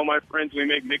 and so do all my friends. We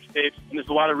make mixtapes, and there's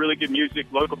a lot of really good music,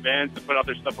 local bands that put out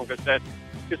their stuff on cassettes.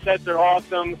 Cassettes are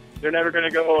awesome. They're never going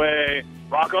to go away.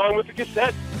 Rock on with the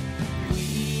cassettes.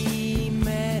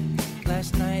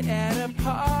 Last night at a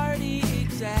party,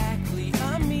 exactly,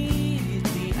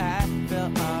 immediately I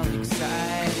felt all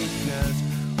excited, cause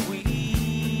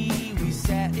we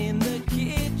sat in the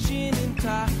kitchen and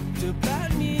talked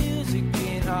about music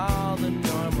and all the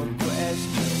normal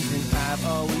questions, and I've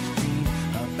always dreamed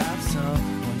about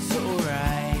someone so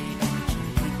right,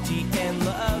 pretty and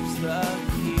loves the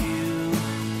you.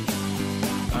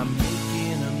 I'm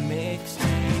making a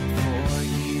mixtape for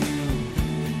you.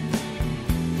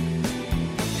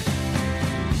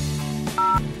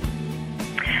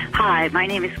 Hi, my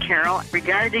name is Carol.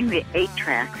 Regarding the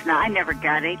 8-tracks, now I never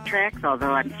got 8-tracks, although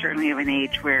I'm certainly of an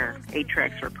age where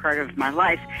 8-tracks were part of my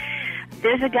life.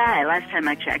 There's a guy, last time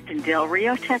I checked, in Del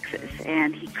Rio, Texas,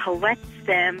 and he collects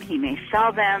them. He may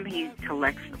sell them. He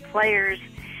collects the players.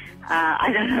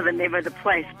 I don't know the name of the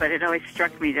place, but it always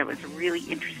struck me that was a really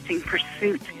interesting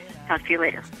pursuit. Talk to you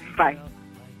later. Bye.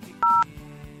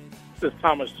 This is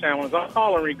Thomas Chalmers. I'm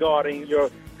calling regarding your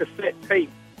cassette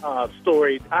tape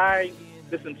story. I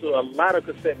listen to a lot of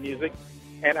cassette music,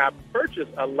 and I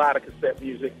purchased a lot of cassette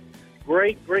music.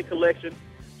 Great collection.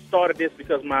 Started this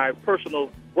because my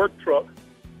personal work truck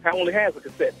only has a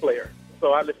cassette player.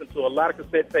 So I listen to a lot of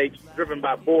cassette tapes driven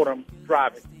by boredom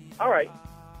driving. All right.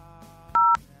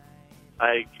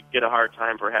 I get a hard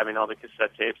time for having all the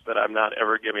cassette tapes that I'm not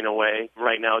ever giving away.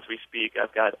 Right now, as we speak,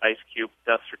 I've got Ice Cube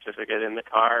Death Certificate in the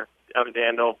car, Evan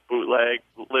Daniel bootleg,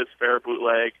 Liz Phair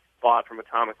bootleg, bought from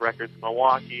Atomic Records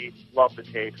Milwaukee. Love the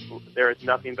tapes. There is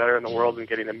nothing better in the world than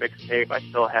getting a mixtape. I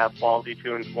still have Ballsy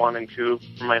Tunes 1 and 2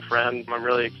 from my friend. I'm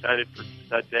really excited for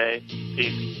that day.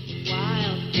 Peace.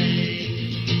 Wild thing.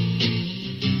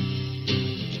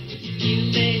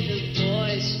 You made the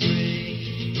voice ring.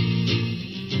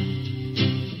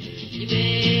 You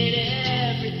made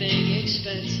everything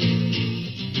expensive.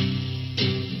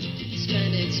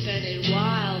 Spend it,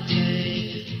 wild thing.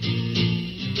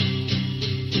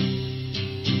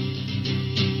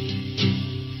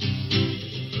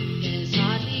 There's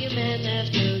hardly a man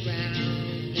left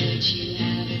around that you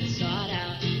haven't sought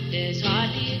out. There's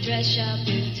hardly a dress shop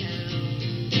in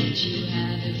town that you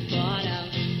haven't bought out.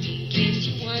 In case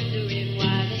you're wondering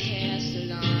why the hair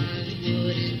salon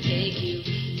wouldn't take you,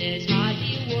 there's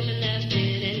hardly a woman left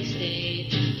in any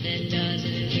state that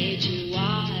doesn't hate you.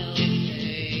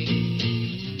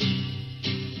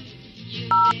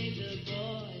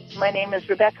 My name is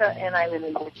Rebecca, and I live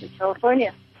in Berkeley,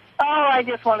 California. Oh, I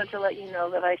just wanted to let you know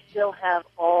that I still have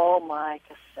all my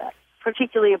cassettes,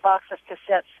 particularly a box of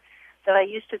cassettes that I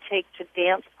used to take to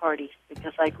dance parties,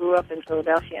 because I grew up in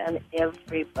Philadelphia and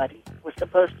everybody was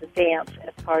supposed to dance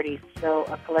at parties. So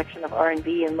a collection of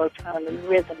R&B and Motown and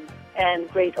rhythm and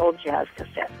great old jazz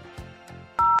cassettes.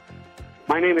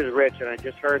 My name is Rich, and I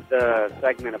just heard the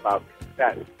segment about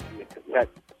cassettes, the cassette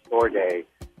store day.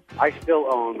 I still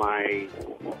own my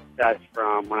cassettes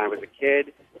from when I was a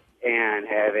kid and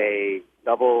have a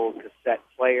double cassette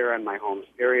player on my home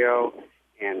stereo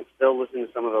and still listen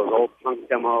to some of those old punk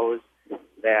demos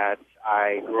that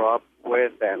I grew up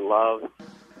with and loved,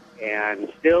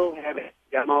 and still have a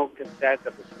demo cassette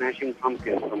of the Smashing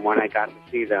Pumpkins from when I got to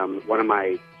see them, one of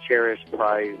my cherished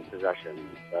prized possessions.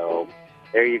 So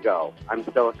there you go. I'm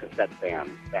still a cassette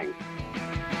fan. Thanks.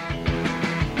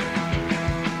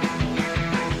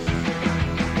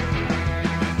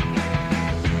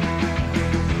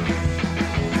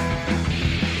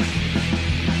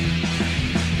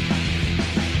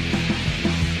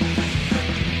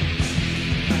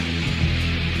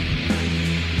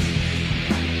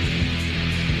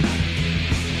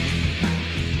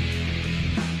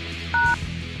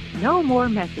 No more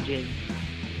messages.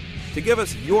 To give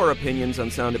us your opinions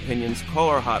on Sound Opinions, call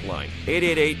our hotline,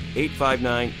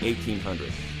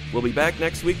 888-859-1800. We'll be back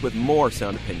next week with more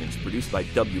Sound Opinions, produced by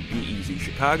WBEZ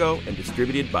Chicago and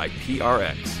distributed by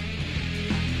PRX.